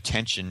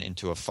attention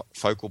into a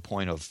focal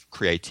point of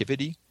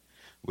creativity,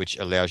 which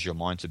allows your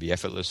mind to be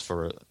effortless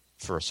for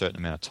a certain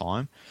amount of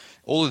time.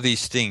 All of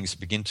these things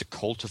begin to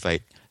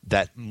cultivate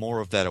that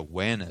more of that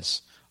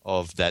awareness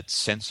of that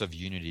sense of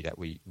unity that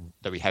we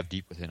have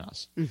deep within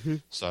us. Mm-hmm.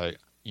 So,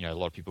 a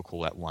lot of people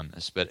call that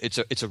oneness, but it's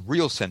a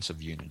real sense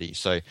of unity.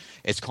 So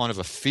it's kind of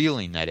a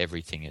feeling that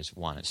everything is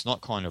one. It's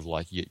not kind of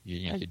like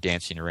you're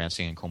dancing around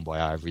singing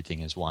Kumbaya, everything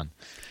is one.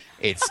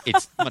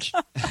 It's much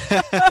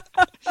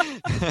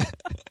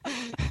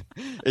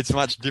It's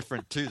much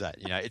different to that.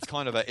 It's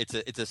kind of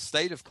it's a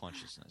state of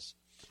consciousness.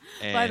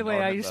 And by the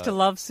way, I used to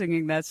love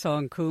singing that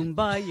song,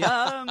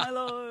 Kumbaya, my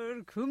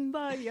lord,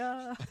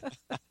 Kumbaya.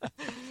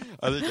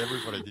 I think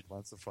everybody did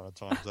once upon a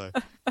time, though.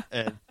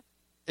 And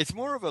it's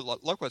more of a,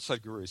 like what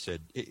Sadhguru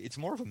said, it's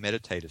more of a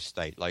meditative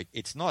state. Like,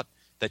 it's not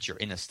that you're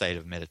in a state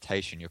of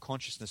meditation. Your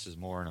consciousness is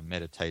more in a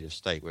meditative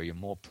state where you're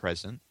more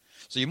present.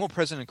 So you're more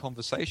present in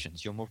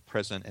conversations. You're more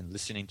present in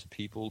listening to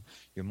people.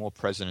 You're more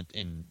present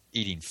in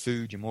eating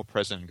food. You're more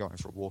present in going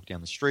for a walk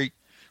down the street.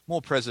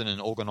 More present in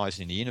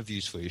organizing the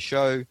interviews for your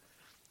show,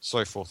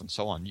 so forth and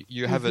so on.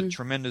 You have a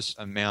tremendous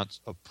amount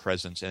of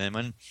presence. And then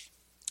when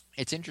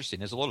it's interesting,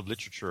 there's a lot of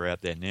literature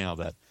out there now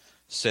that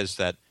says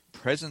that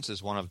presence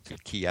is one of the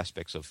key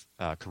aspects of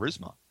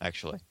charisma,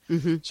 actually.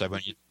 So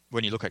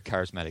when you look at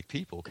charismatic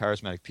people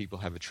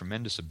have a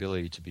tremendous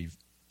ability to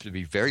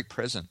be very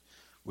present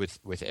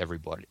with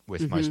everybody,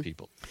 with most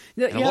people.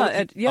 A lot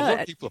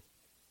of people.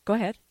 Go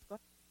ahead.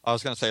 I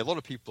was going to say, a lot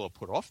of people are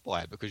put off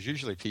by it because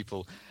usually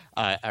people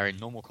are in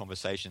normal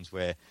conversations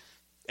where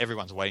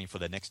everyone's waiting for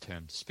their next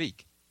turn to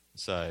speak.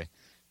 So,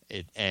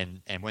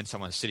 and when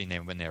someone's sitting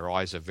there, when their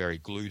eyes are very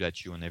glued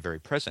at you and they're very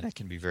present, it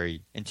can be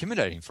very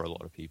intimidating for a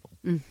lot of people.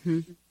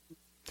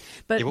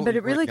 But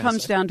it really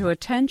comes down to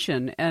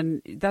attention,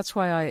 and that's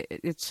why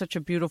it's such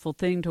a beautiful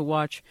thing to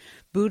watch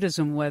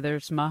Buddhism, whether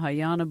it's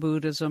Mahayana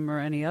Buddhism or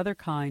any other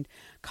kind,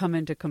 come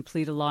into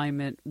complete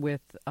alignment with,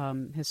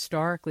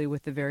 historically,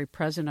 with the very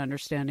present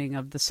understanding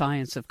of the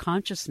science of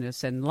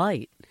consciousness and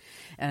light,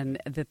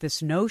 and that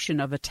this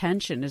notion of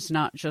attention is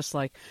not just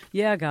like,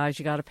 yeah, guys,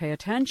 you got to pay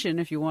attention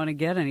if you want to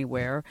get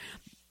anywhere.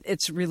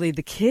 It's really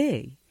the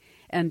key.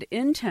 And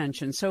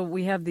intention. So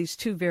we have these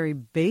two very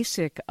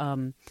basic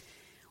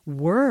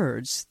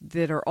words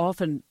that are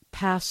often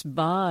passed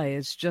by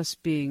as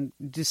just being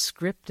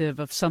descriptive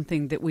of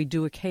something that we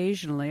do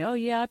occasionally. Oh,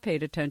 yeah, I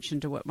paid attention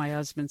to what my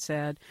husband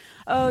said.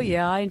 Oh,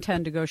 yeah, I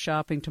intend to go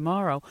shopping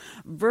tomorrow.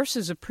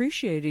 Versus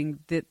appreciating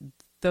that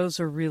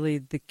those are really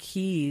the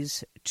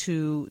keys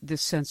to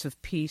this sense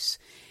of peace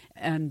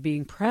and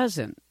being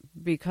present.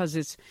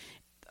 Because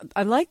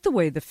I like the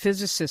way the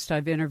physicists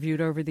I've interviewed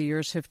over the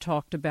years have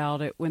talked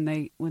about it when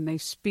they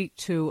speak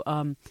to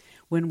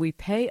when we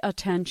pay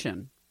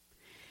attention,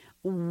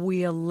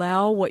 we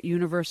allow what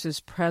universe is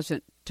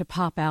present to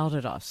pop out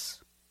at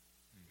us.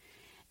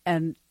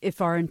 And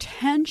if our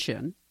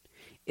intention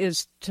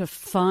is to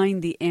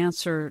find the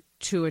answer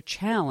to a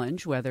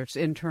challenge, whether it's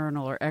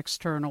internal or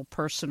external,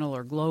 personal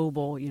or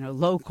global,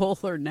 local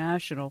or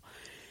national,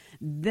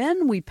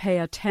 then we pay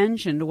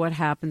attention to what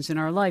happens in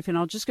our life. And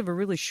I'll just give a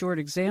really short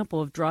example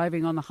of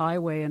driving on the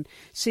highway and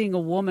seeing a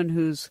woman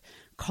whose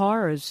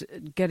car is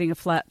getting a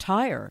flat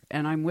tire,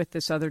 and I'm with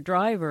this other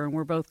driver, and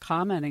we're both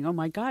commenting, oh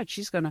my God,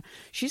 she's gonna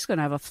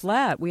have a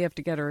flat. We have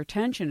to get her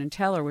attention and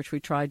tell her, which we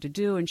tried to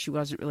do, and she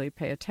wasn't really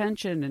pay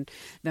attention. And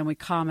then we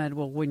comment,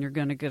 well, when you're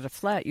going to get a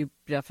flat, you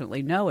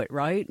definitely know it,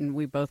 right? And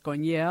we both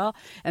going, yeah.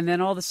 And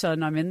then all of a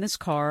sudden I'm in this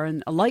car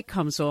and a light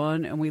comes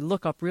on, and we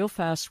look up real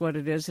fast what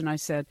it is, and I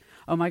said,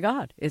 oh my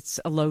God, it's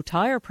a low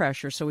tire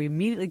pressure. So we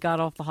immediately got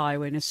off the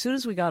highway, and as soon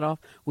as we got off,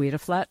 we had a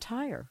flat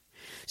tire.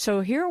 So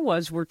here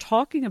we're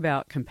talking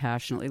about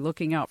compassionately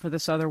looking out for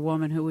this other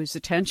woman whose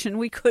attention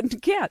we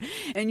couldn't get.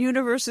 And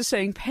universe is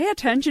saying, pay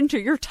attention to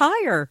your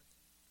tire.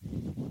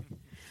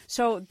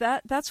 So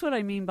that's what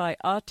I mean by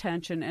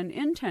attention and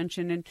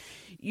intention. And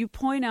you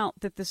point out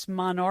that this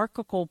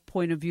monarchical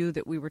point of view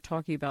that we were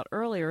talking about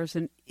earlier is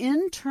an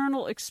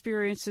internal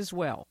experience as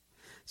well.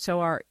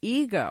 So our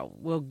ego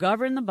will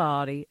govern the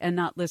body and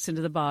not listen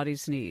to the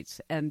body's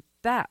needs. And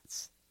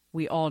that's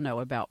we all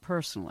know about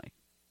personally.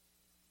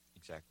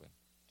 Exactly.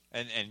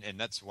 And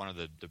that's one of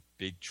the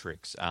big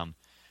tricks. A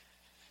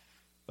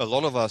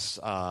lot of us,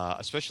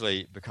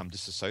 especially, become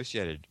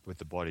disassociated with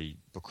the body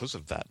because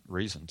of that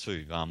reason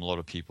too. A lot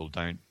of people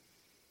don't,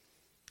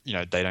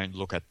 they don't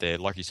look at their,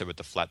 like you said with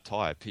the flat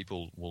tire,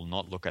 people will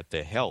not look at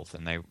their health,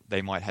 and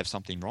they might have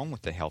something wrong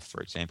with their health,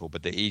 for example,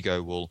 but the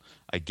ego will,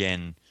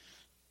 again,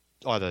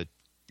 either,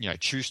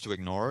 choose to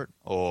ignore it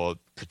or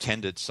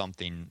pretend it's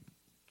something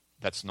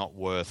that's not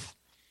worth,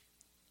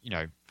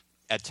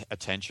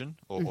 attention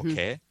or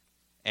care.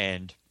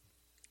 And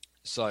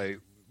so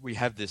we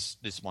have this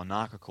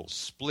monarchical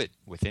split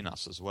within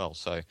us as well.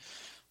 So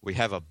we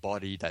have a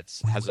body that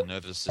has a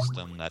nervous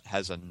system that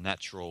has a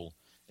natural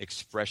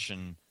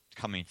expression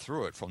coming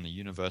through it from the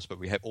universe, but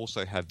we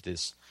also have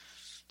this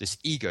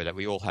ego that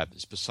we all have,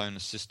 this persona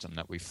system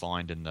that we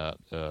find in the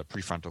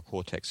prefrontal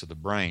cortex of the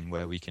brain,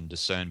 where we can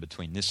discern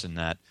between this and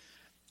that,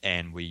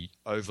 and we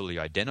overly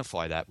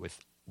identify that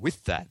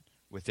with that,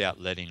 without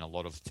letting a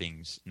lot of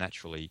things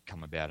naturally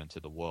come about into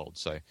the world.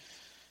 So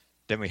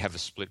then we have a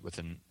split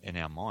in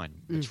our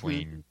mind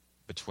between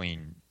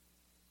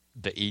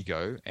the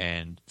ego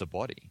and the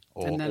body.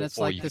 And then it's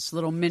like this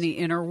little mini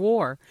inner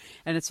war.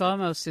 And it's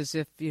almost as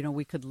if,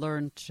 we could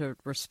learn to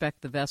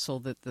respect the vessel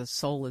that the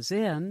soul is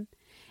in,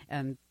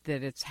 and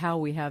that it's how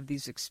we have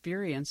these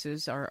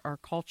experiences, our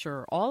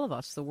culture, all of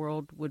us, the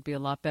world would be a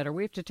lot better.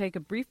 We have to take a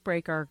brief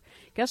break. Our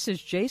guest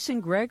is Jason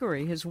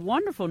Gregory. His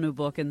wonderful new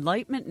book,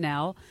 Enlightenment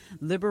Now,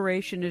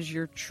 Liberation is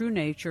Your True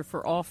Nature,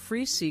 for all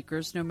free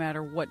seekers, no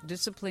matter what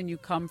discipline you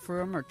come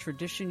from or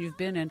tradition you've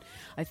been in.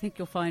 I think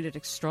you'll find it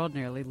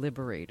extraordinarily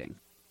liberating.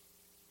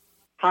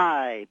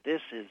 Hi,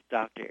 this is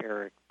Dr.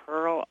 Eric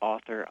Pearl,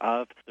 author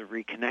of The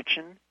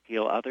Reconnection,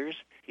 Heal Others,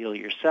 Heal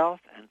Yourself,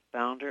 and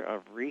founder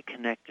of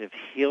Reconnective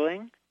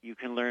Healing. You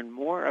can learn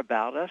more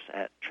about us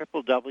at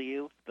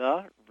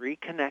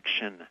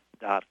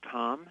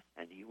www.thereconnection.com,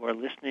 and you are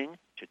listening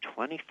to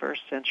 21st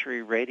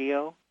Century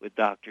Radio with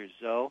Dr.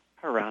 Zoe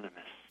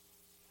Hieronimus.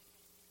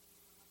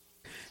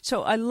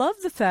 So I love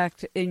the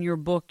fact in your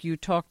book you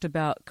talked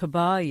about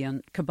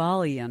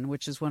Kabbalion,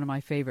 which is one of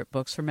my favorite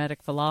books,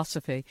 Hermetic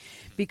philosophy,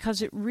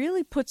 because it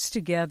really puts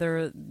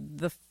together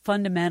the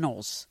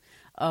fundamentals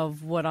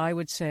of what I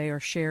would say are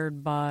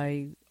shared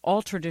by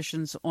all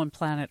traditions on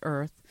planet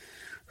Earth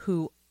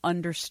who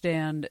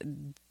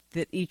understand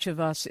that each of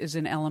us is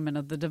an element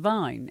of the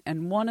divine.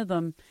 And one of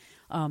them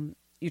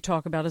you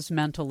talk about is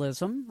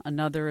mentalism,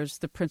 another is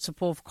the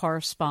principle of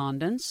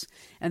correspondence,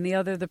 and the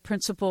other the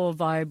principle of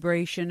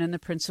vibration and the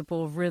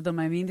principle of rhythm.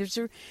 I mean, these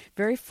are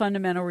very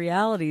fundamental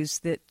realities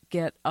that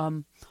get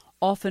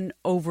often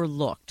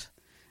overlooked.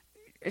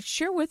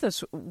 Share with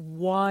us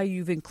why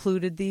you've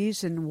included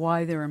these and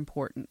why they're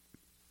important.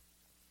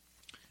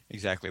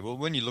 Exactly. Well,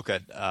 when you look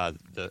at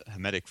the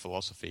Hermetic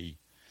philosophy,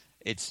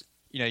 it's,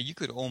 you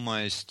could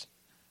almost...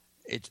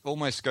 It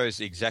almost goes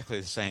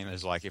exactly the same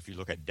as, like, if you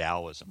look at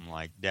Taoism.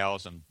 Like,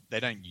 Taoism, they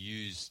don't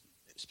use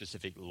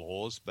specific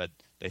laws, but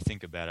they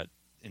think about it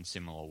in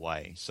similar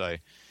way. So,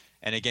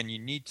 and again, you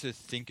need to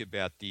think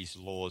about these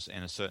laws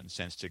in a certain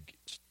sense to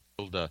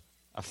build a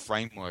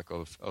framework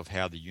of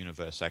how the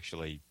universe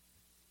actually,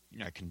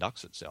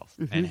 conducts itself,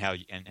 and how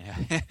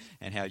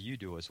you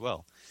do as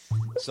well.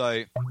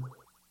 So,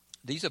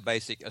 these are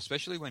basic,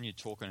 especially when you're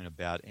talking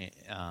about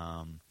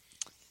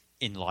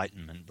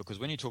enlightenment, because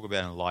when you talk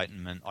about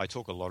enlightenment, I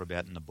talk a lot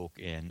about in the book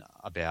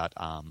about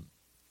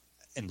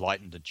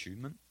enlightened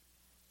attunement.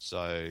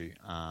 So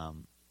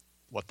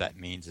what that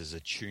means is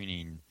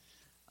attuning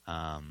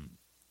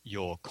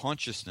your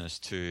consciousness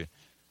to,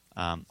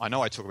 I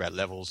know I talk about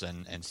levels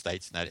and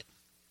states and that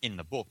in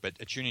the book, but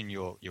attuning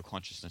your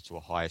consciousness to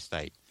a higher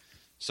state.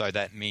 So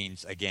that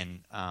means,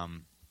 again,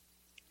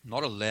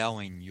 not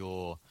allowing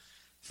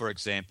for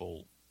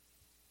example,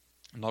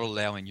 not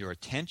allowing your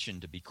attention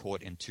to be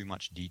caught in too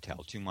much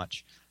detail, too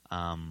much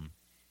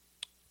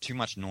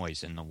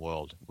noise in the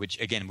world. Which,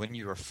 again, when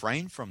you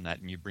refrain from that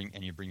and you bring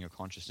your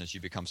consciousness,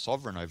 you become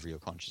sovereign over your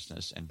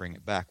consciousness and bring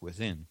it back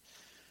within.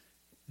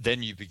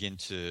 Then you begin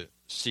to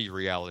see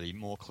reality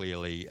more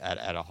clearly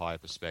at a higher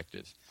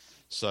perspective.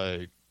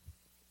 So,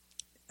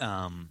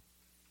 and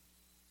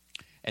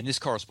this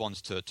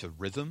corresponds to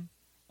rhythm,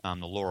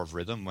 the law of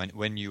rhythm.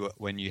 When you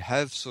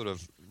have sort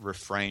of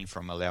refrained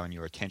from allowing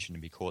your attention to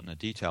be caught in the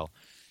detail,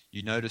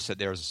 you notice that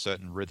there is a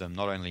certain rhythm,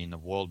 not only in the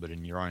world but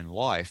in your own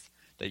life,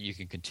 that you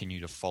can continue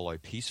to follow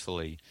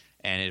peacefully,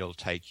 and it'll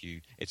take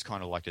you. It's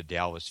kind of like the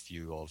Taoist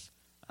view of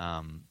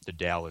the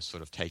Tao is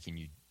sort of taking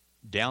you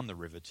down the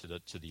river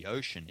to the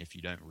ocean if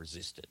you don't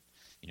resist it.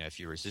 If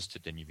you resist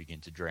it, then you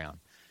begin to drown.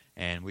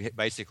 And we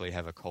basically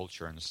have a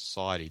culture and a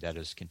society that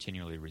is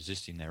continually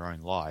resisting their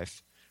own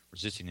life,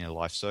 resisting their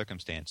life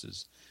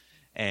circumstances,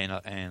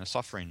 and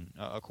suffering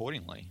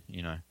accordingly.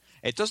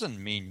 It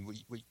doesn't mean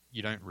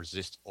you don't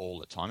resist all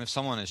the time. If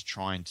someone is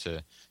trying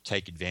to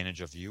take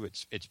advantage of you,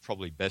 it's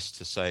probably best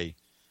to say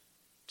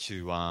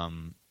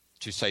something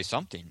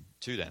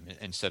to them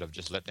instead of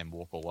just let them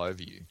walk all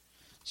over you.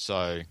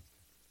 So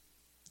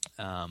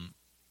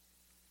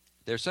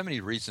there are so many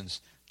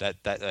reasons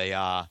that they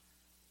are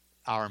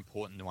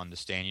important to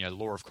understand.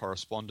 Law of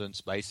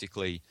correspondence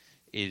basically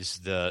is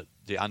the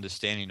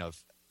understanding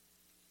of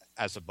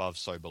as above,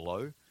 so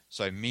below.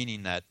 So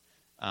meaning that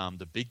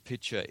the big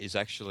picture is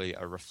actually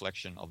a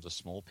reflection of the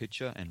small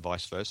picture and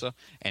vice versa.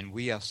 And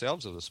we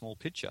ourselves are the small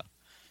picture.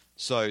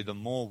 So the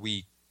more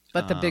we...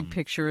 But the big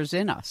picture is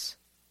in us.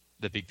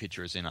 The big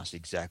picture is in us,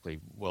 exactly.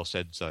 Well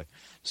said.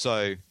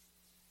 So,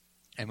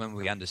 and when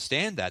we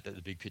understand that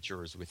the big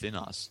picture is within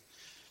us,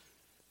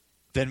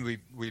 then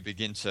we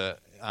begin to,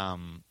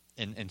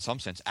 in some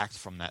sense, act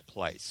from that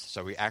place.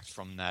 So we act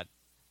from that.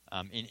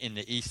 In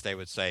the East, they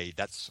would say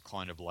that's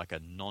kind of like a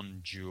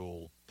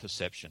non-dual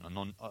perception.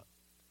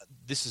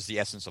 This is the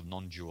essence of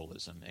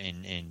non-dualism,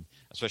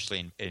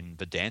 especially in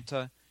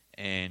Vedanta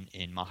and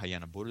in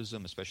Mahayana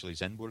Buddhism, especially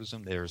Zen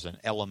Buddhism. There is an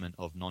element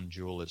of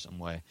non-dualism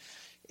where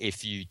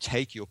if you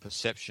take your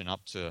perception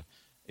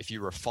if you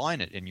refine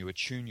it and you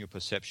attune your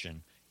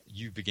perception,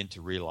 you begin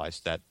to realize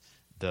that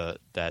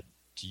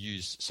to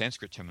use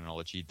Sanskrit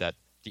terminology, that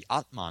the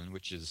Atman,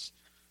 which is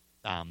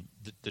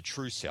the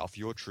true self,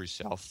 your true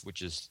self,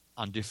 which is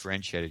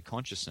undifferentiated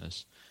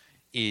consciousness,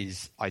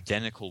 is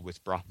identical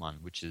with Brahman,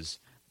 which is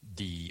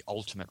the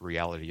ultimate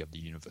reality of the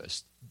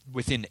universe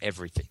within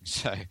everything.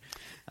 So,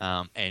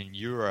 and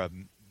you're a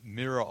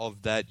mirror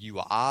of that. You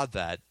are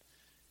that,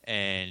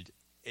 And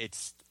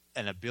it's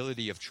an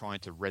ability of trying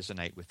to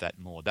resonate with that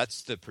more.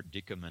 That's the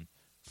predicament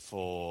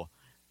for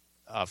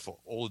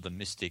all of the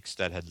mystics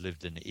that had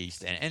lived in the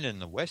East and in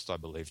the West, I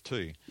believe,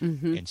 too,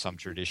 in some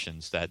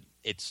traditions,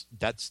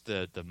 that's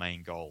the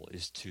main goal,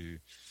 is to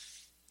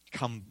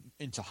come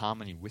into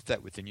harmony with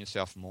that within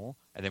yourself more.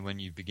 And then when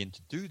you begin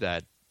to do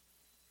that,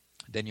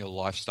 then your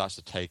life starts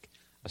to take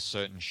a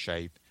certain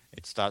shape.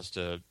 It starts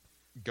to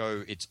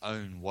go its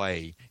own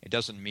way. It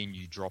doesn't mean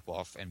you drop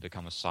off and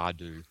become a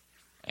sadhu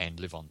and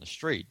live on the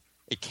street.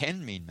 It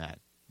can mean that,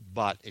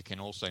 but it can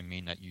also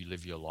mean that you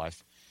live your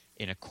life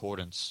in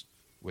accordance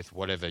with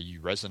whatever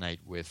you resonate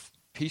with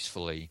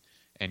peacefully,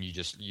 and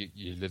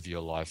you live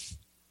your life,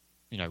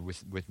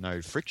 with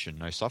no friction,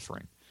 no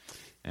suffering.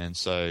 And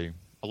so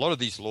a lot of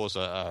these laws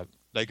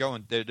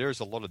there is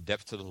a lot of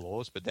depth to the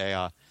laws, but they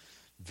are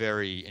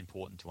very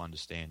important to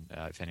understand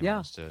if anyone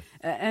wants to.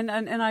 And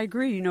I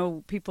agree.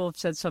 People have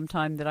said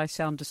sometime that I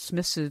sound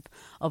dismissive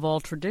of all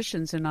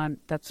traditions, and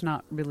that's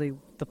not really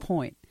the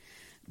point.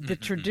 The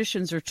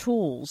traditions are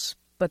tools,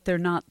 but they're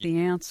not the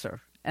answer,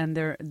 and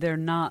they're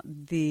not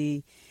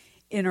the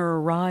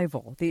inner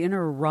arrival. The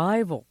inner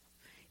arrival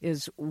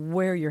is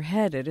where you're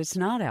headed. It's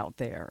not out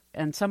there,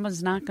 and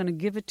someone's not going to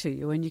give it to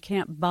you, and you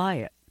can't buy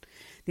it.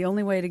 The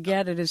only way to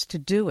get it is to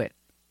do it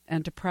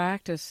and to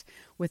practice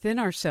within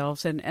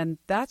ourselves, and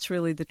that's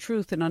really the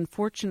truth. And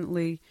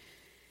unfortunately,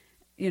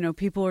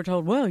 people are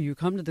told, well, you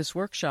come to this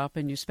workshop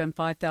and you spend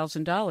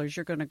 $5,000,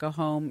 you're going to go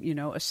home,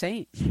 a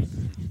saint.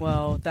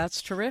 Well,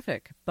 that's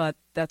terrific, but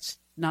that's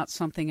not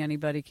something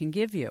anybody can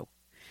give you.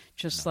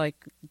 Just like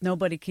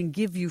nobody can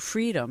give you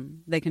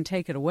freedom, they can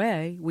take it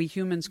away. We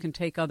humans can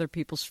take other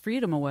people's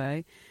freedom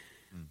away.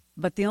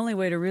 But the only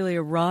way to really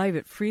arrive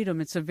at freedom,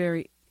 it's a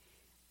very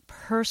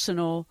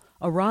personal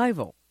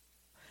arrival.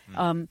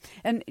 And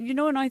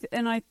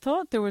I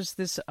thought there was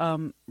this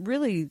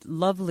really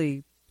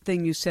lovely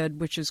thing you said,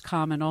 which is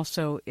common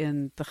also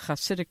in the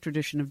Hasidic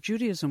tradition of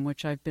Judaism,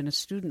 which I've been a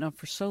student of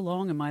for so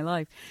long in my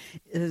life,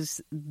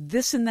 is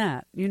this and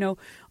that.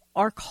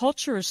 Our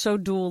culture is so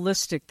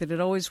dualistic that it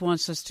always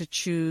wants us to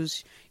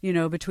choose,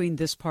 between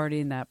this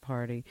party and that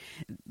party,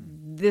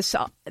 this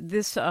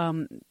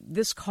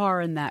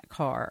car and that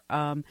car.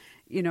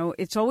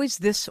 It's always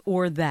this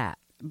or that.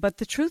 But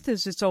the truth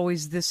is, it's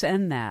always this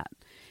and that.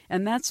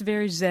 And that's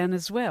very Zen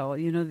as well.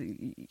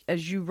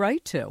 As you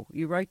write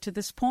to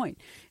this point.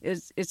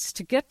 It's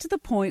to get to the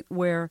point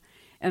where,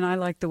 and I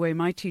like the way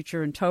my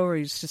teacher in Torah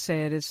used to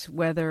say it, is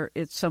whether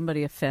it's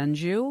somebody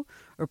offends you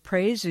or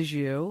praises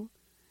you,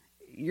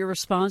 your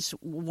response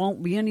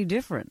won't be any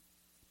different.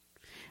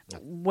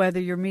 Whether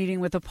you're meeting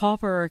with a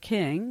pauper or a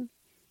king,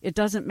 it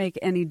doesn't make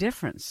any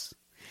difference.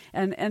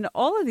 And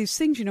all of these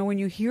things, when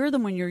you hear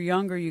them when you're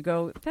younger, you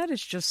go, that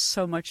is just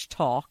so much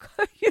talk.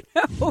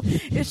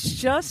 It's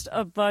just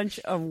a bunch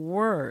of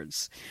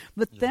words.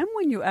 But then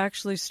when you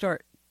actually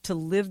start to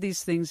live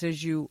these things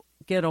as you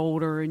get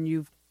older and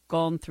you've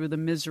gone through the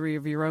misery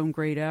of your own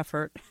great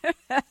effort,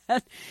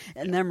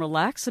 and then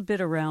relax a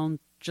bit around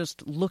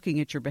just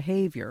looking at your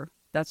behavior,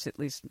 that's at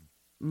least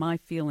my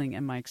feeling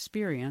and my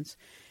experience,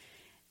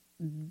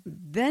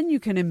 then you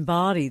can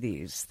embody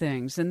these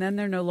things, and then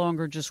they're no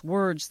longer just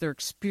words, they're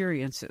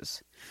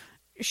experiences.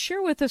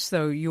 Share with us,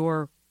 though,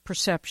 your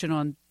perception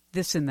on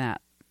this and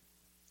that.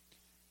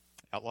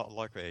 I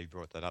like how you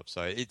brought that up.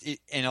 So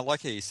and I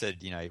like how you said,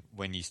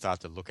 when you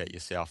start to look at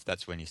yourself,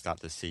 that's when you start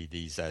to see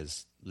these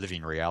as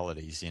living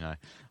realities.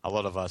 A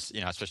lot of us,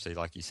 especially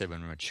like you said,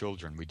 when we were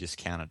children, we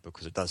discount it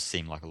because it does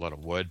seem like a lot of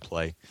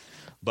wordplay.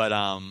 But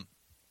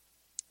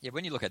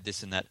when you look at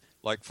this and that,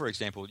 like, for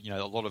example,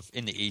 a lot of,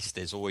 in the East,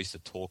 there's always the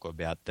talk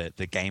about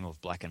the game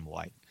of black and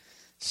white.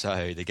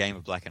 So the game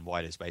of black and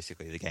white is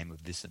basically the game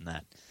of this and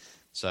that.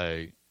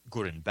 So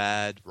good and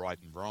bad, right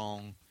and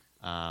wrong,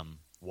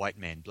 white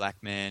man, black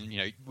man.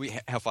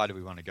 How far do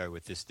we want to go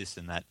with this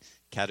and that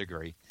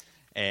category?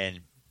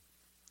 And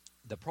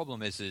the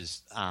problem is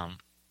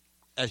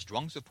as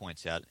Zhuangzi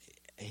points out,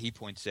 he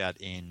points out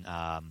in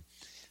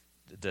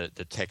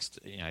the text,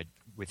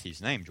 with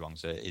his name,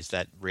 Zhuangzi, is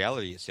that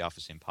reality itself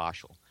is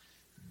impartial,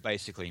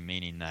 basically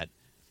meaning that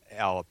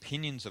our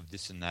opinions of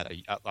this and that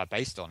are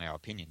based on our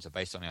opinions, are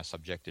based on our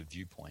subjective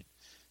viewpoint.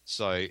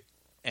 So,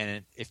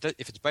 and if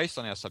it's based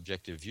on our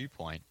subjective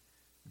viewpoint,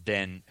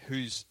 then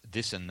who's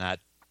this and that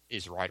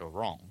is right or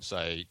wrong?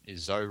 So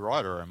is Zoe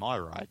right or am I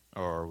right?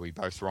 Or are we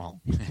both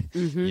wrong?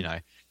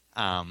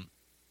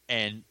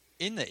 And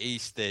in the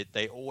East,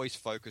 they always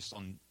focus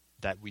on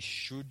that we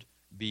should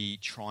be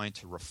trying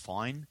to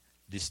refine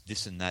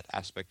this and that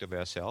aspect of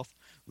ourselves.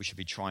 We should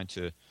be trying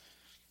to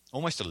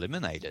almost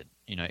eliminate it.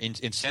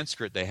 In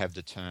Sanskrit, they have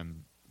the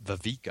term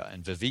viveka,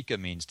 and viveka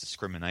means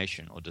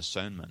discrimination or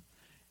discernment.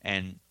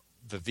 And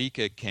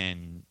viveka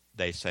can,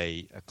 they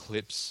say,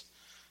 eclipse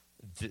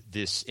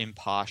this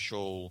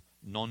impartial,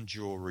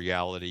 non-dual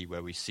reality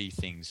where we see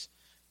things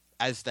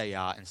as they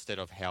are instead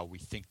of how we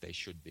think they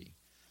should be.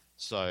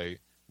 So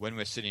when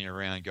we're sitting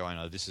around going,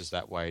 oh, this is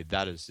that way,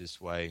 that is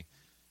this way,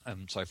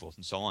 and so forth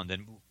and so on,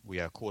 then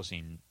we're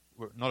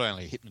not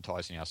only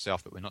hypnotizing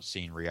ourselves, but we're not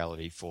seeing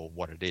reality for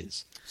what it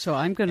is. So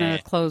I'm going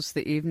to close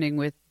the evening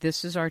with,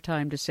 this is our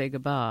time to say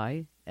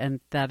goodbye, and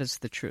that is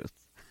the truth.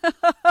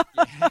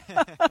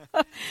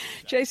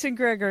 Jason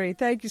Gregory,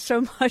 thank you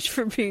so much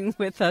for being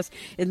with us.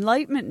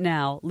 Enlightenment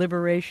Now,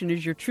 Liberation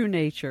is Your True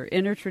Nature,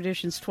 Inner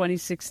Traditions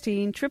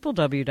 2016,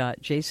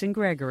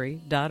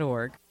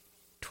 www.jasongregory.org.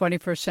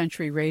 21st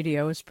Century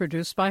Radio is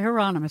produced by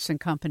Hieronimus and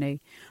Company.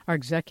 Our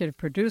executive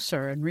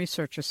producer and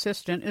research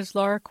assistant is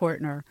Laura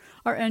Kortner.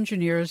 Our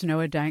engineer is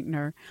Noah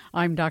Dankner.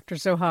 I'm Dr.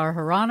 Zohar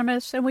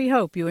Hieronimus, and we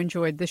hope you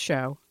enjoyed the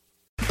show.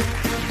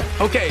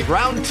 Okay,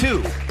 round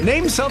two.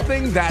 Name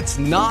something that's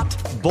not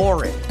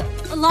boring.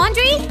 A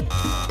laundry?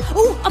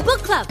 Ooh, a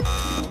book club.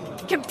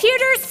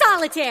 Computer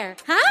solitaire,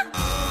 huh?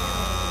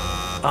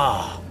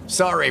 Ah,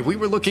 sorry, we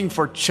were looking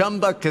for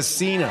Chumba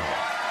Casino.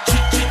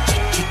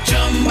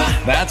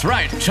 That's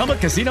right,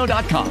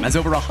 ChumbaCasino.com has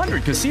over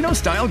 100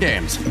 casino-style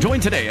games.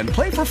 Join today and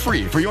play for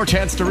free for your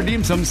chance to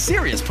redeem some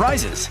serious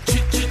prizes.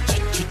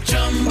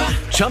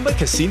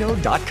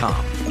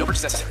 ChumbaCasino.com. No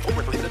purchase necessary. Void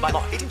where prohibited by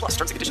law. 18+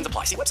 terms and conditions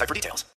apply. See website for details.